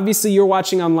moment. Now, obviously, you're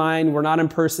watching online. We're not in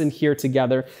person here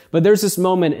together. But there's this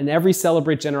moment in every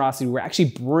Celebrate Generosity where we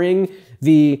actually bring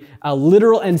the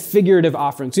literal and figurative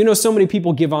offerings. You know, so many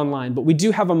people give online, but we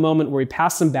do have a moment where we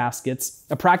pass some baskets,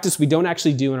 a practice we don't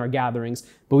actually do in our gatherings,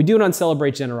 but we do it on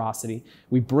Celebrate Generosity.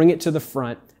 We bring it to the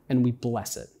front, and we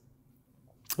bless it.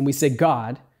 And we say,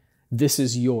 God, this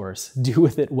is yours. Do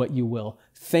with it what you will.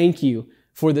 Thank you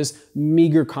for this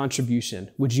meager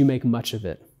contribution. Would you make much of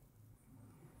it?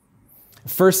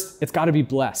 First, it's got to be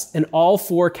blessed. In all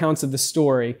 4 accounts of the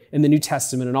story in the New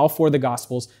Testament, in all 4 of the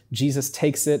Gospels, Jesus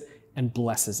takes it and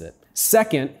blesses it.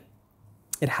 Second,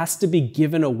 it has to be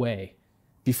given away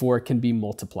before it can be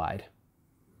multiplied.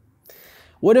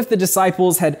 What if the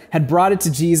disciples had brought it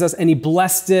to Jesus and he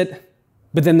blessed it,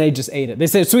 but then they just ate it? They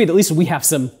said, sweet, at least we have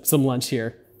some lunch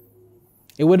here.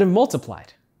 It would have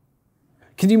multiplied.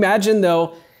 Can you imagine,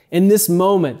 though, in this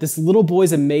moment, this little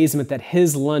boy's amazement that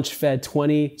his lunch fed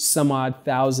 20-some-odd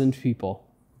thousand people?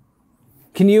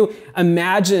 Can you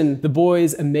imagine the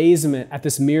boy's amazement at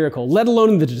this miracle, let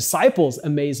alone the disciples'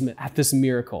 amazement at this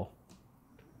miracle?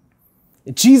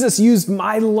 Jesus used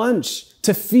my lunch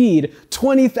to feed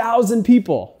 20,000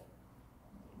 people.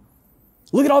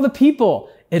 Look at all the people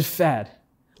it fed.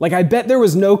 I bet there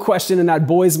was no question in that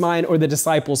boy's mind or the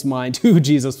disciples' mind who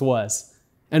Jesus was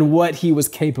and what he was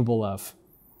capable of.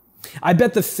 I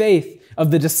bet the faith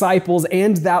of the disciples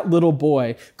and that little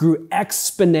boy grew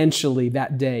exponentially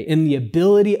that day in the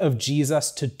ability of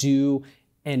Jesus to do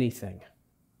anything.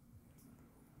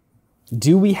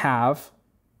 Do we have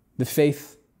the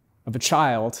faith of a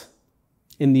child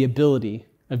in the ability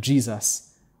of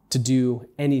Jesus to do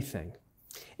anything,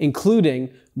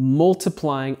 including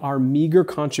multiplying our meager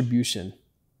contribution?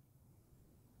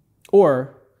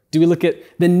 Or do we look at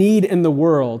the need in the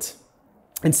world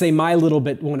and say, my little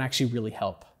bit won't actually really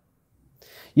help?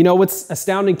 You know, what's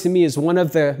astounding to me is one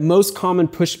of the most common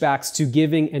pushbacks to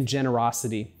giving and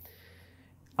generosity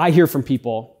I hear from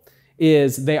people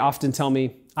is they often tell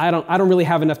me, I don't really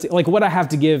have enough to, what I have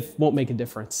to give won't make a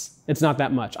difference. It's not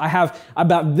that much. I have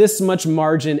about this much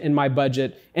margin in my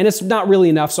budget, and it's not really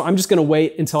enough, so I'm just going to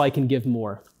wait until I can give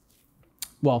more.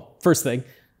 Well, first thing,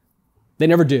 they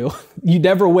never do. You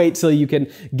never wait till you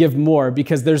can give more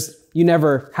because you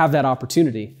never have that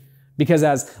opportunity. Because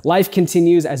as life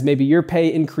continues, as maybe your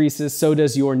pay increases, so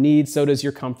does your needs, so does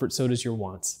your comfort, so does your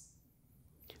wants.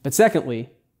 But secondly,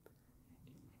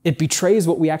 it betrays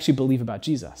what we actually believe about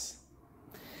Jesus.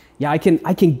 Yeah, I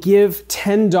can give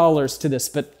 $10 to this,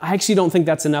 but I actually don't think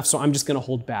that's enough, so I'm just going to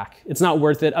hold back. It's not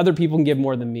worth it. Other people can give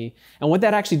more than me. And what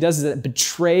that actually does is it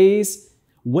betrays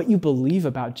what you believe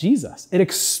about Jesus. It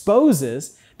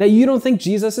exposes that you don't think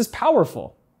Jesus is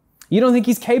powerful. You don't think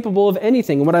he's capable of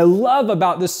anything. And what I love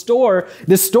about this story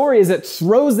is it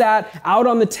throws that out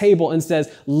on the table and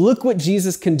says, look what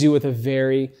Jesus can do with a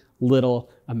very little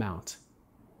amount.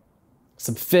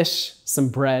 Some fish, some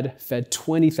bread, fed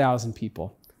 20,000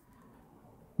 people.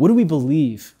 What do we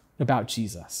believe about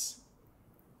Jesus?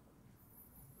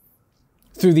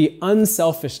 Through the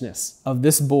unselfishness of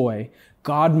this boy,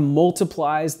 God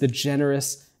multiplies the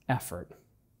generous effort.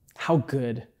 How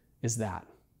good is that?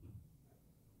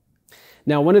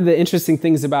 Now, one of the interesting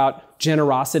things about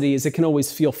generosity is it can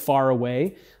always feel far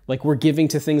away, like we're giving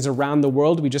to things around the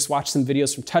world. We just watched some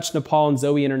videos from Touch Nepal and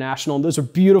Zoe International, and those are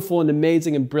beautiful and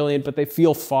amazing and brilliant, but they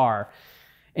feel far.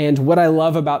 And what I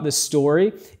love about this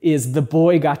story is the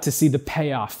boy got to see the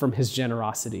payoff from his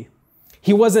generosity.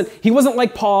 He wasn't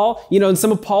like Paul, and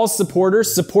some of Paul's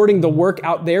supporters supporting the work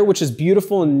out there, which is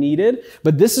beautiful and needed.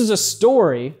 But this is a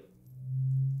story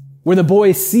where the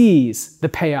boy sees the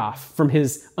payoff from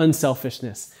his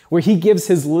unselfishness, where he gives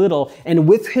his little, and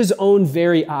with his own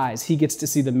very eyes, he gets to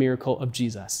see the miracle of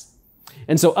Jesus.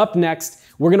 And so up next,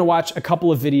 we're going to watch a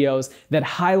couple of videos that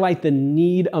highlight the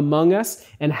need among us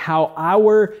and how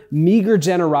our meager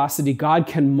generosity God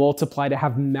can multiply to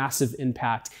have massive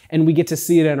impact. And we get to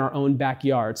see it in our own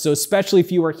backyard. So especially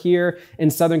if you are here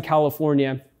in Southern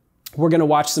California, we're going to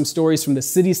watch some stories from the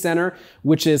City Center,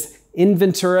 which is in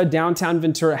Ventura, downtown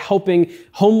Ventura, helping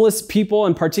homeless people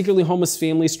and particularly homeless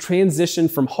families transition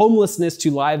from homelessness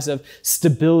to lives of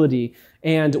stability.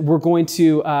 And we're going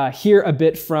to hear a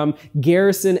bit from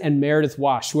Garrison and Meredith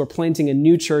Wash, who are planting a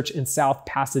new church in South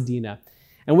Pasadena.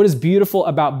 And what is beautiful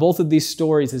about both of these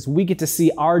stories is we get to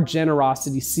see our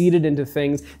generosity seeded into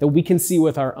things that we can see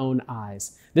with our own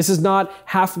eyes. This is not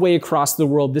halfway across the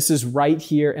world. This is right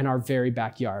here in our very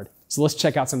backyard. So let's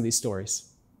check out some of these stories.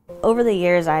 Over the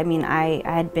years, I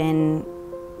had been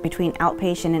between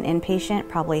outpatient and inpatient,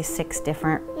 probably 6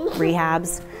 different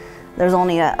rehabs. There's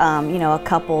only a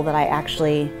couple that I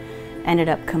actually ended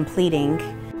up completing.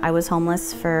 I was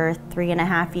homeless for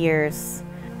 3.5 years.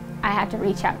 I had to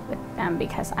reach out with them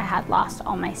because I had lost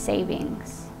all my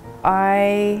savings.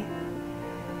 I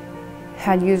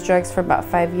had used drugs for about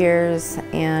 5 years,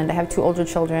 and I have 2 older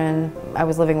children. I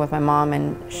was living with my mom,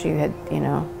 and she had,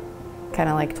 kind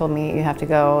of like told me, you have to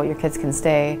go, your kids can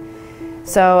stay.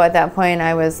 So at that point,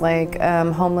 I was like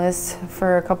homeless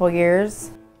for a couple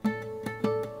years.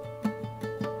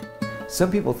 Some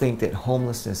people think that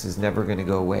homelessness is never going to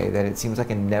go away, that it seems like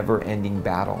a never-ending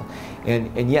battle.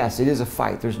 And yes, it is a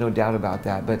fight, there's no doubt about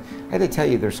that, but I have to tell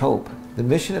you, there's hope. The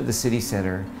mission of the City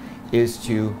Center is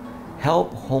to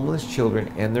help homeless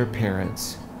children and their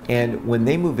parents. And when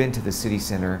they move into the City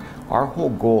Center, our whole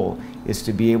goal is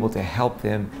to be able to help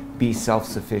them be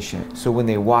self-sufficient. So when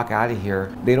they walk out of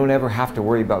here, they don't ever have to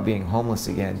worry about being homeless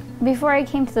again. Before I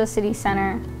came to the City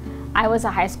Center, I was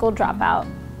a high school dropout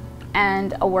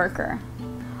and a worker.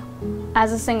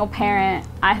 As a single parent,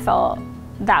 I felt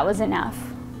that was enough.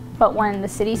 But when the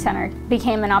City Center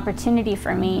became an opportunity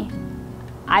for me,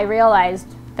 I realized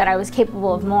that I was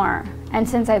capable of more. And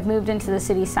since I've moved into the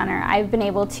City Center, I've been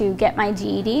able to get my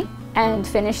GED and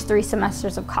finish 3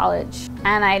 semesters of college.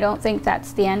 And I don't think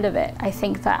that's the end of it. I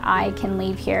think that I can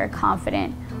leave here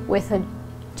confident with a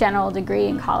general degree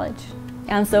in college.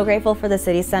 I'm so grateful for the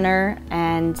City Center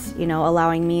and,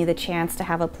 allowing me the chance to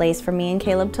have a place for me and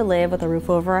Caleb to live with a roof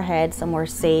over our head, somewhere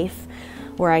safe,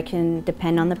 where I can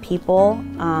depend on the people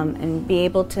and be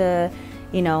able to,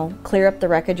 clear up the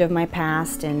wreckage of my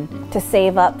past and to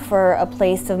save up for a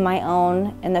place of my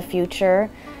own in the future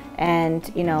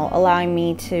and, allowing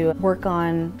me to work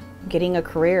on getting a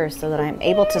career so that I'm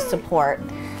able to support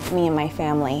me and my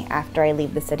family after I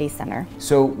leave the City Center.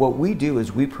 So what we do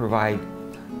is we provide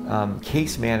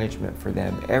case management for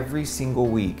them every single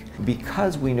week.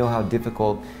 Because we know how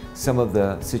difficult some of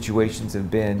the situations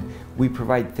have been, we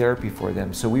provide therapy for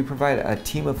them. So we provide a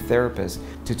team of therapists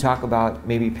to talk about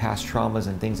maybe past traumas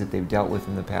and things that they've dealt with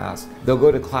in the past. They'll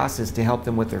go to classes to help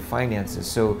them with their finances,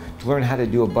 so to learn how to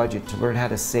do a budget, to learn how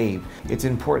to save. It's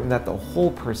important that the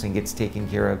whole person gets taken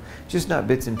care of, just not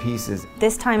bits and pieces.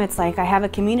 This time it's like I have a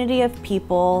community of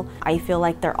people. I feel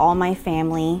like they're all my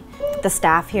family. The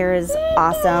staff here is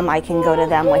awesome. I can go to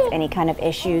them with any kind of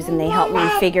issues and they help me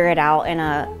figure it out in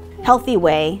a healthy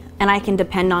way, and I can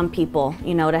depend on people,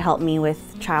 to help me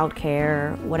with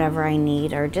childcare, whatever I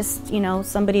need, or just,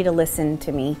 somebody to listen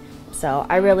to me. So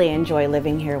I really enjoy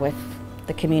living here with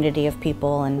the community of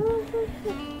people and,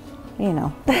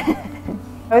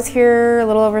 I was here a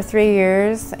little over 3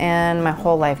 years and my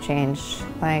whole life changed.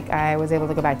 Like, I was able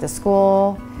to go back to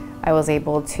school, I was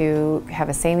able to have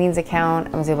a savings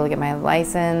account, I was able to get my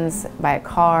license, buy a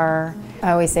car.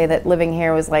 I always say that living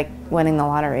here was like winning the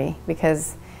lottery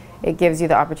because it gives you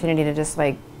the opportunity to just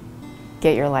like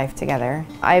get your life together.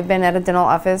 I've been at a dental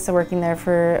office working there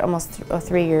for almost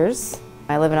 3 years.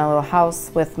 I live in a little house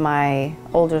with my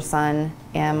older son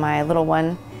and my little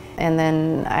one, and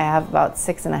then I have about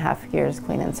 6.5 years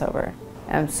clean and sober.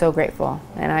 I'm so grateful,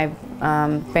 and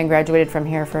I've been graduated from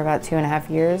here for about 2.5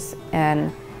 years,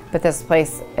 but this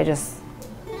place,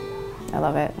 I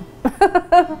love it.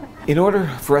 In order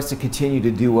for us to continue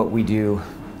to do what we do,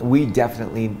 we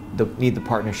definitely need the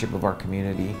partnership of our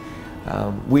community.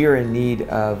 We are in need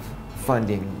of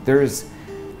funding.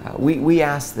 We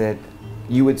ask that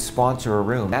you would sponsor a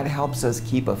room. That helps us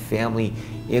keep a family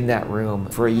in that room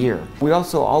for a year. We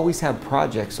also always have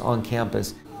projects on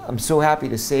campus. I'm so happy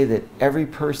to say that every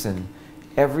person,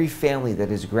 every family that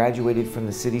has graduated from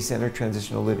the City Center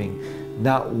Transitional Living,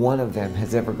 not one of them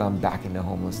has ever gone back into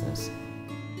homelessness.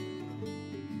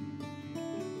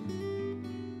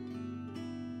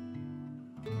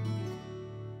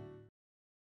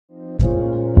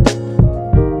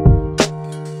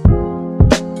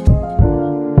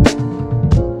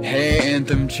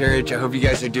 Church, I hope you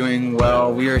guys are doing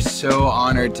well. We are so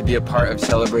honored to be a part of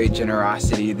Celebrate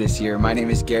Generosity this year. My name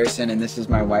is Garrison and this is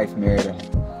my wife Merida.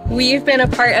 We've been a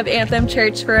part of Anthem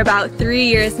Church for about 3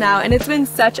 years now, and it's been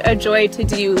such a joy to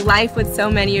do life with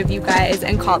so many of you guys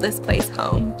and call this place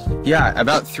home. Yeah,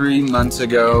 about 3 months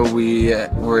ago we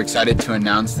were excited to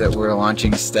announce that we're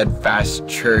launching Steadfast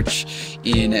Church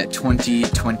in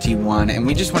 2021, and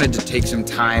we just wanted to take some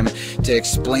time to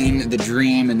explain the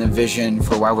dream and the vision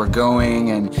for why we're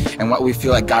going and what we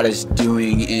feel like God is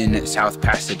doing in South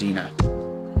Pasadena.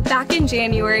 Back in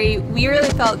January, we really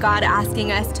felt God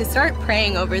asking us to start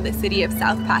praying over the city of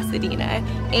South Pasadena,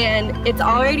 and it's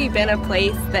already been a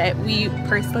place that we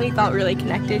personally felt really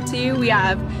connected to. We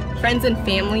have friends and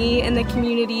family in the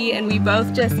community, and we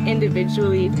both just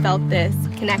individually felt this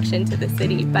connection to the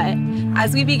city. But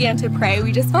as we began to pray,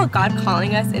 we just felt God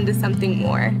calling us into something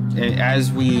more.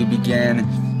 As we began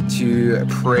to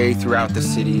pray throughout the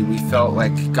city, we felt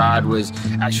like God was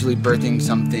actually birthing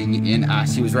something in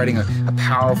us. He was writing a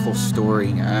powerful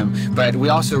story, but we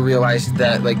also realized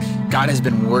that God has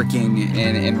been working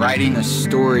and writing a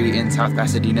story in South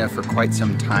Pasadena for quite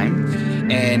some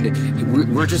time,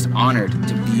 and we're just honored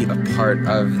to be a part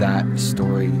of that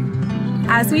story.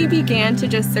 As we began to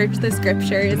just search the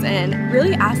scriptures and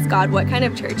really ask God what kind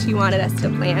of church He wanted us to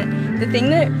plant, the thing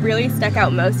that really stuck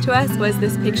out most to us was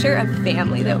this picture of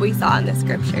family that we saw in the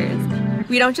scriptures.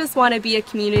 We don't just want to be a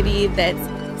community that's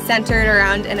centered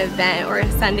around an event or a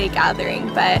Sunday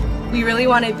gathering, but we really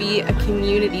want to be a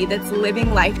community that's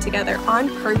living life together on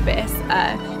purpose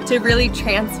to really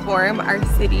transform our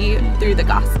city through the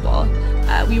gospel.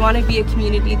 We want to be a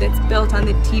community that's built on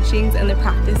the teachings and the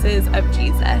practices of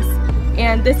Jesus.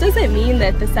 And this doesn't mean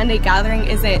that the Sunday gathering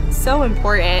isn't so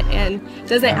important and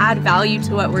doesn't add value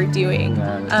to what we're doing,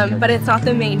 but it's not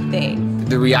the main thing.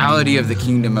 The reality of the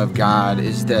kingdom of God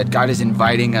is that God is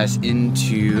inviting us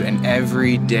into an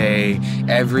everyday,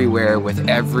 everywhere, with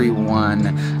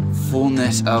everyone,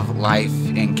 fullness of life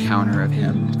encounter of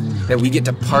Him. That we get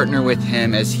to partner with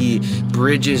Him as He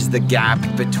bridges the gap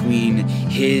between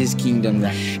His kingdom, the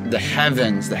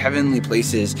heavens, the heavenly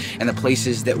places, and the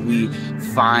places that we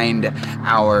find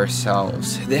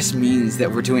ourselves. This means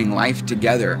that we're doing life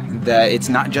together, that it's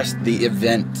not just the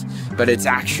event, but it's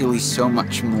actually so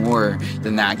much more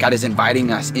than that. God is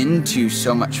inviting us into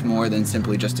so much more than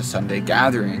simply just a Sunday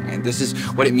gathering. And this is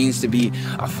what it means to be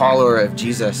a follower of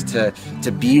Jesus,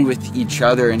 to be with each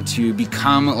other and to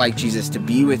become like Jesus, to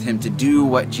be with Him, to do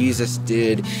what Jesus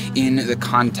did in the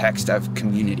context of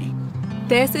community.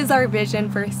 This is our vision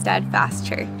for Steadfast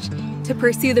Church, to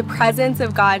pursue the presence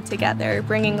of God together,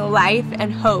 bringing life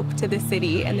and hope to the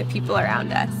city and the people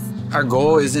around us. Our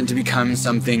goal isn't to become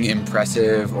something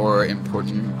impressive or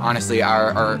important. Honestly,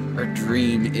 our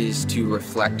dream is to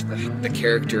reflect the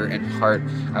character and heart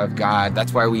of God.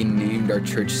 That's why we named our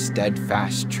church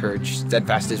Steadfast Church.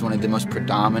 Steadfast is one of the most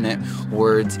predominant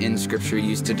words in Scripture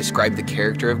used to describe the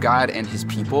character of God and His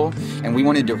people. And we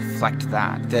wanted to reflect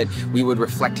that we would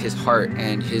reflect His heart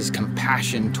and His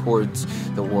compassion towards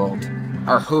the world.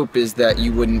 Our hope is that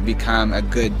you wouldn't become a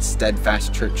good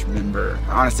Steadfast Church member.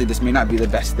 Honestly, this may not be the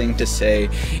best thing to say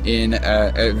in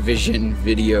a vision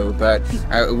video, but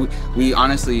we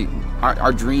honestly,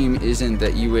 our dream isn't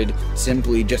that you would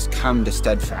simply just come to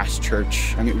Steadfast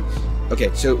Church. I mean, okay,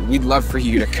 so we'd love for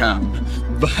you to come,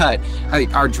 but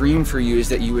our dream for you is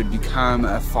that you would become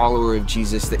a follower of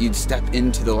Jesus, that you'd step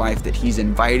into the life that He's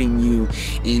inviting you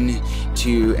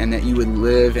into, and that you would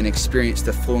live and experience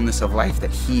the fullness of life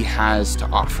that He has to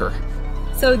offer.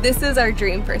 So this is our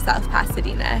dream for South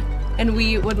Pasadena, and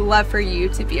we would love for you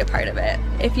to be a part of it.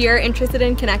 If you're interested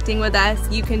in connecting with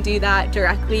us, you can do that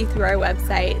directly through our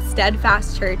website,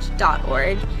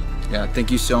 steadfastchurch.org. Yeah,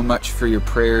 thank you so much for your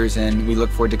prayers, and we look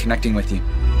forward to connecting with you.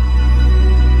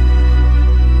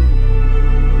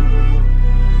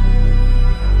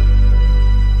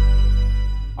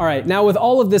 All right, now with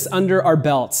all of this under our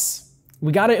belts,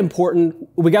 we got to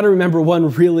remember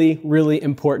one really, really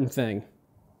important thing.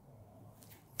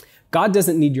 God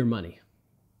doesn't need your money.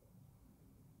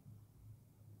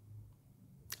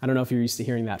 I don't know if you're used to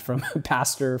hearing that from a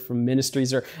pastor, from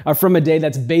ministries, or from a day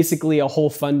that's basically a whole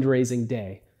fundraising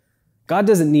day. God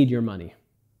doesn't need your money.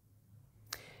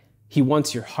 He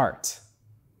wants your heart.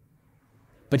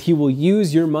 But he will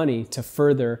use your money to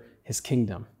further his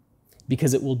kingdom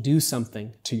because it will do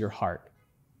something to your heart.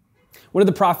 One of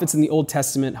the prophets in the Old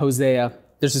Testament, Hosea,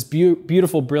 there's this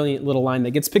beautiful, brilliant little line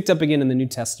that gets picked up again in the New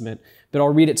Testament, but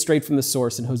I'll read it straight from the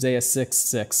source in Hosea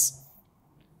 6:6.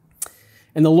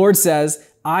 And the Lord says,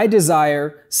 I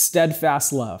desire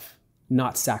steadfast love,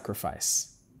 not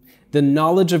sacrifice, the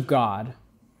knowledge of God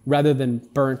rather than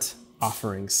burnt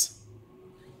offerings.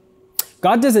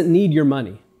 God doesn't need your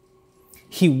money.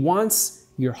 He wants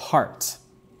your heart.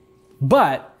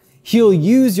 But he'll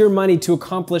use your money to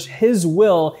accomplish his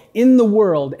will in the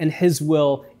world and his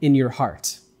will in your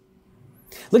heart.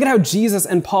 Look at how Jesus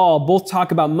and Paul both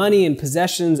talk about money and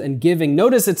possessions and giving.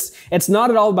 Notice it's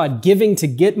not at all about giving to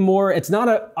get more. It's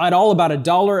not at all about a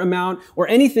dollar amount or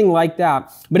anything like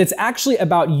that, but it's actually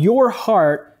about your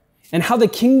heart and how the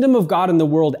kingdom of God in the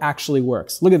world actually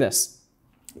works. Look at this.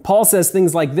 Paul says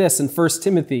things like this in 1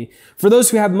 Timothy, for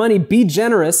those who have money, be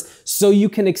generous so you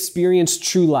can experience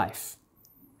true life.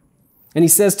 And he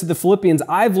says to the Philippians,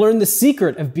 I've learned the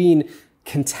secret of being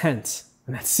content,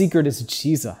 and that secret is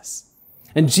Jesus.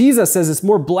 And Jesus says it's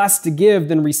more blessed to give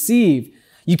than receive.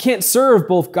 You can't serve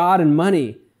both God and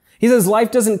money. He says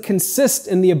life doesn't consist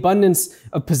in the abundance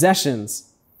of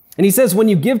possessions. And he says when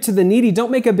you give to the needy,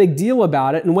 don't make a big deal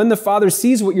about it. And when the Father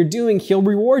sees what you're doing, he'll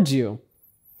reward you.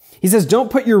 He says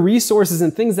don't put your resources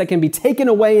in things that can be taken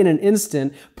away in an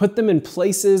instant. Put them in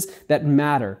places that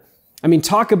matter. I mean,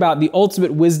 talk about the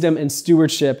ultimate wisdom and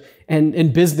stewardship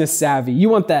and business savvy. You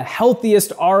want the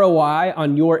healthiest ROI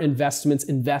on your investments.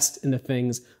 Invest in the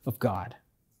things of God.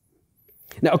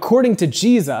 Now, according to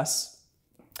Jesus,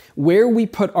 where we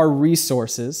put our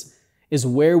resources is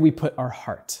where we put our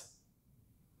heart.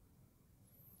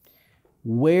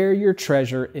 Where your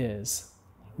treasure is,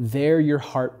 there your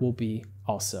heart will be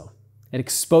also. It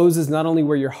exposes not only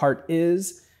where your heart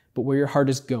is, but where your heart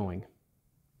is going.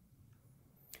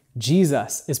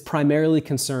 Jesus is primarily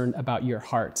concerned about your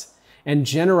heart, and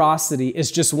generosity is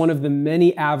just one of the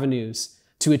many avenues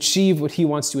to achieve what he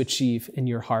wants to achieve in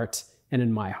your heart and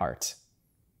in my heart.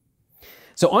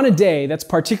 So on a day that's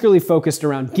particularly focused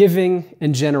around giving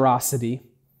and generosity,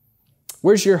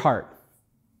 where's your heart?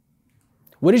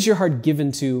 What is your heart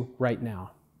given to right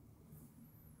now?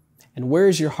 And where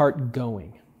is your heart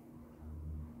going?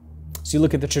 So you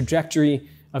look at the trajectory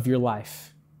of your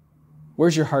life.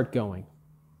 Where's your heart going?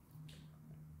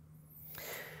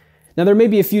 Now, there may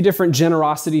be a few different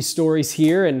generosity stories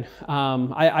here, and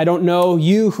I don't know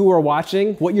you who are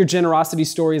watching what your generosity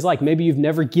story is like. Maybe you've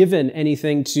never given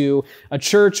anything to a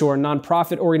church or a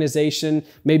nonprofit organization.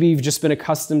 Maybe you've just been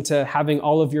accustomed to having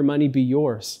all of your money be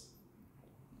yours.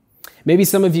 Maybe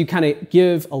some of you kind of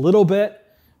give a little bit,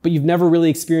 but you've never really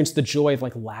experienced the joy of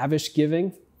like lavish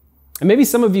giving. And maybe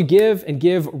some of you give and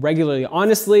give regularly.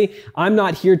 Honestly, I'm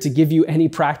not here to give you any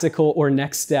practical or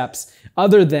next steps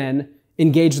other than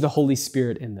engage the Holy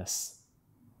Spirit in this.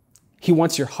 He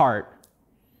wants your heart,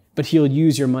 but he'll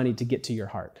use your money to get to your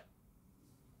heart.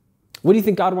 What do you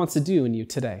think God wants to do in you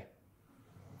today?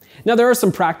 Now, there are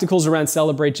some practicals around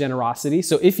Celebrate Generosity.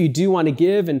 So if you do want to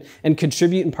give and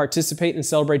contribute and participate in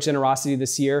Celebrate Generosity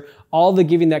this year, all the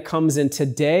giving that comes in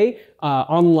today,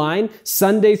 online,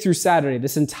 Sunday through Saturday,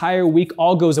 this entire week,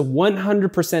 all goes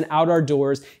 100% out our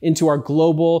doors into our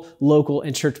global, local,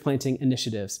 and church planting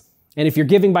initiatives. And if you're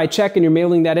giving by check and you're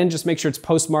mailing that in, just make sure it's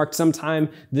postmarked sometime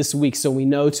this week so we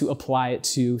know to apply it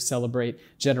to Celebrate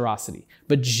Generosity.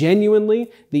 But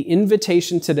genuinely, the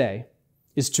invitation today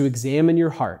is to examine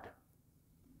your heart.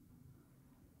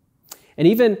 And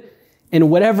even in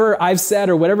whatever I've said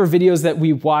or whatever videos that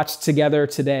we watched together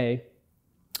today,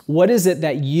 what is it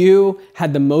that you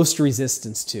had the most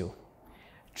resistance to?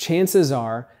 Chances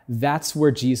are that's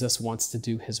where Jesus wants to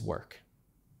do his work.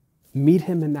 Meet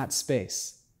him in that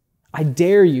space. I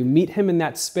dare you, meet him in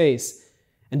that space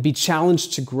and be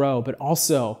challenged to grow, but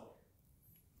also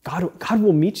God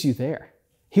will meet you there.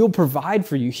 He will provide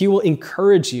for you. He will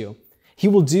encourage you. He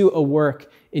will do a work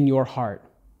in your heart.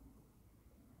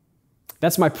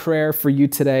 That's my prayer for you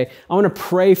today. I want to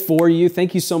pray for you.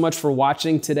 Thank you so much for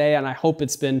watching today, and I hope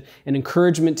it's been an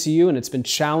encouragement to you, and it's been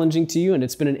challenging to you, and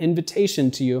it's been an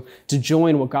invitation to you to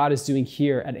join what God is doing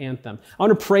here at Anthem. I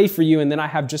want to pray for you, and then I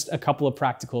have just a couple of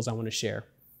practicals I want to share.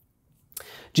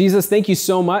 Jesus, thank you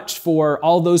so much for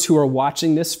all those who are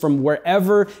watching this from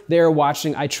wherever they are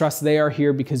watching. I trust they are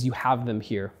here because you have them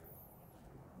here.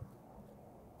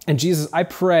 And Jesus, I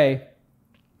pray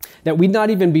that we'd not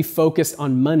even be focused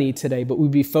on money today, but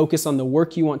we'd be focused on the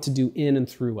work you want to do in and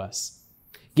through us.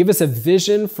 Give us a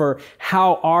vision for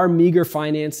how our meager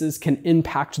finances can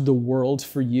impact the world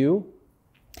for you.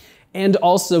 And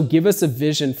also give us a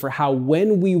vision for how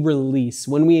when we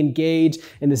engage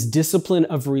in this discipline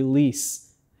of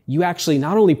release, you actually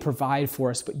not only provide for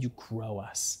us, but you grow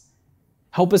us.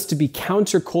 Help us to be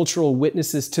countercultural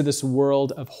witnesses to this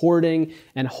world of hoarding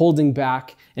and holding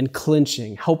back and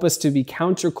clinching. Help us to be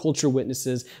counterculture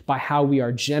witnesses by how we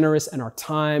are generous in our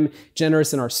time,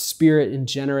 generous in our spirit, and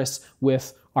generous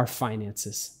with our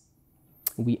finances.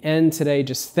 We end today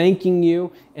just thanking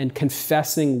you and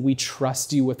confessing we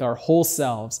trust you with our whole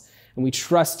selves. And we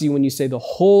trust you when you say the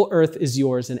whole earth is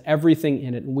yours and everything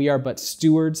in it, and we are but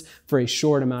stewards for a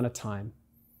short amount of time.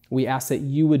 We ask that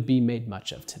you would be made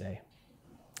much of today.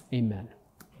 Amen.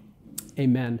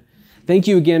 Amen. Thank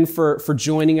you again for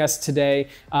joining us today.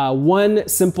 One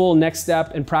simple next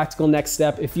step and practical next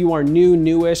step. If you are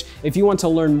newish, if you want to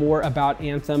learn more about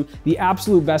Anthem, the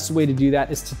absolute best way to do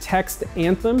that is to text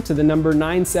Anthem to the number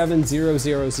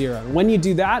 97000. And when you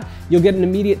do that, you'll get an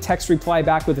immediate text reply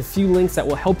back with a few links that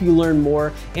will help you learn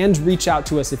more and reach out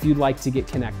to us if you'd like to get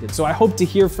connected. So I hope to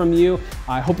hear from you.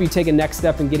 I hope you take a next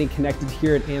step in getting connected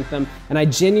here at Anthem. And I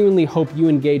genuinely hope you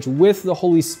engage with the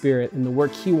Holy Spirit in the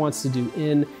work He wants to do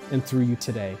in and through you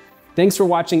today. Thanks for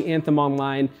watching Anthem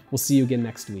Online. We'll see you again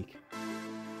next week.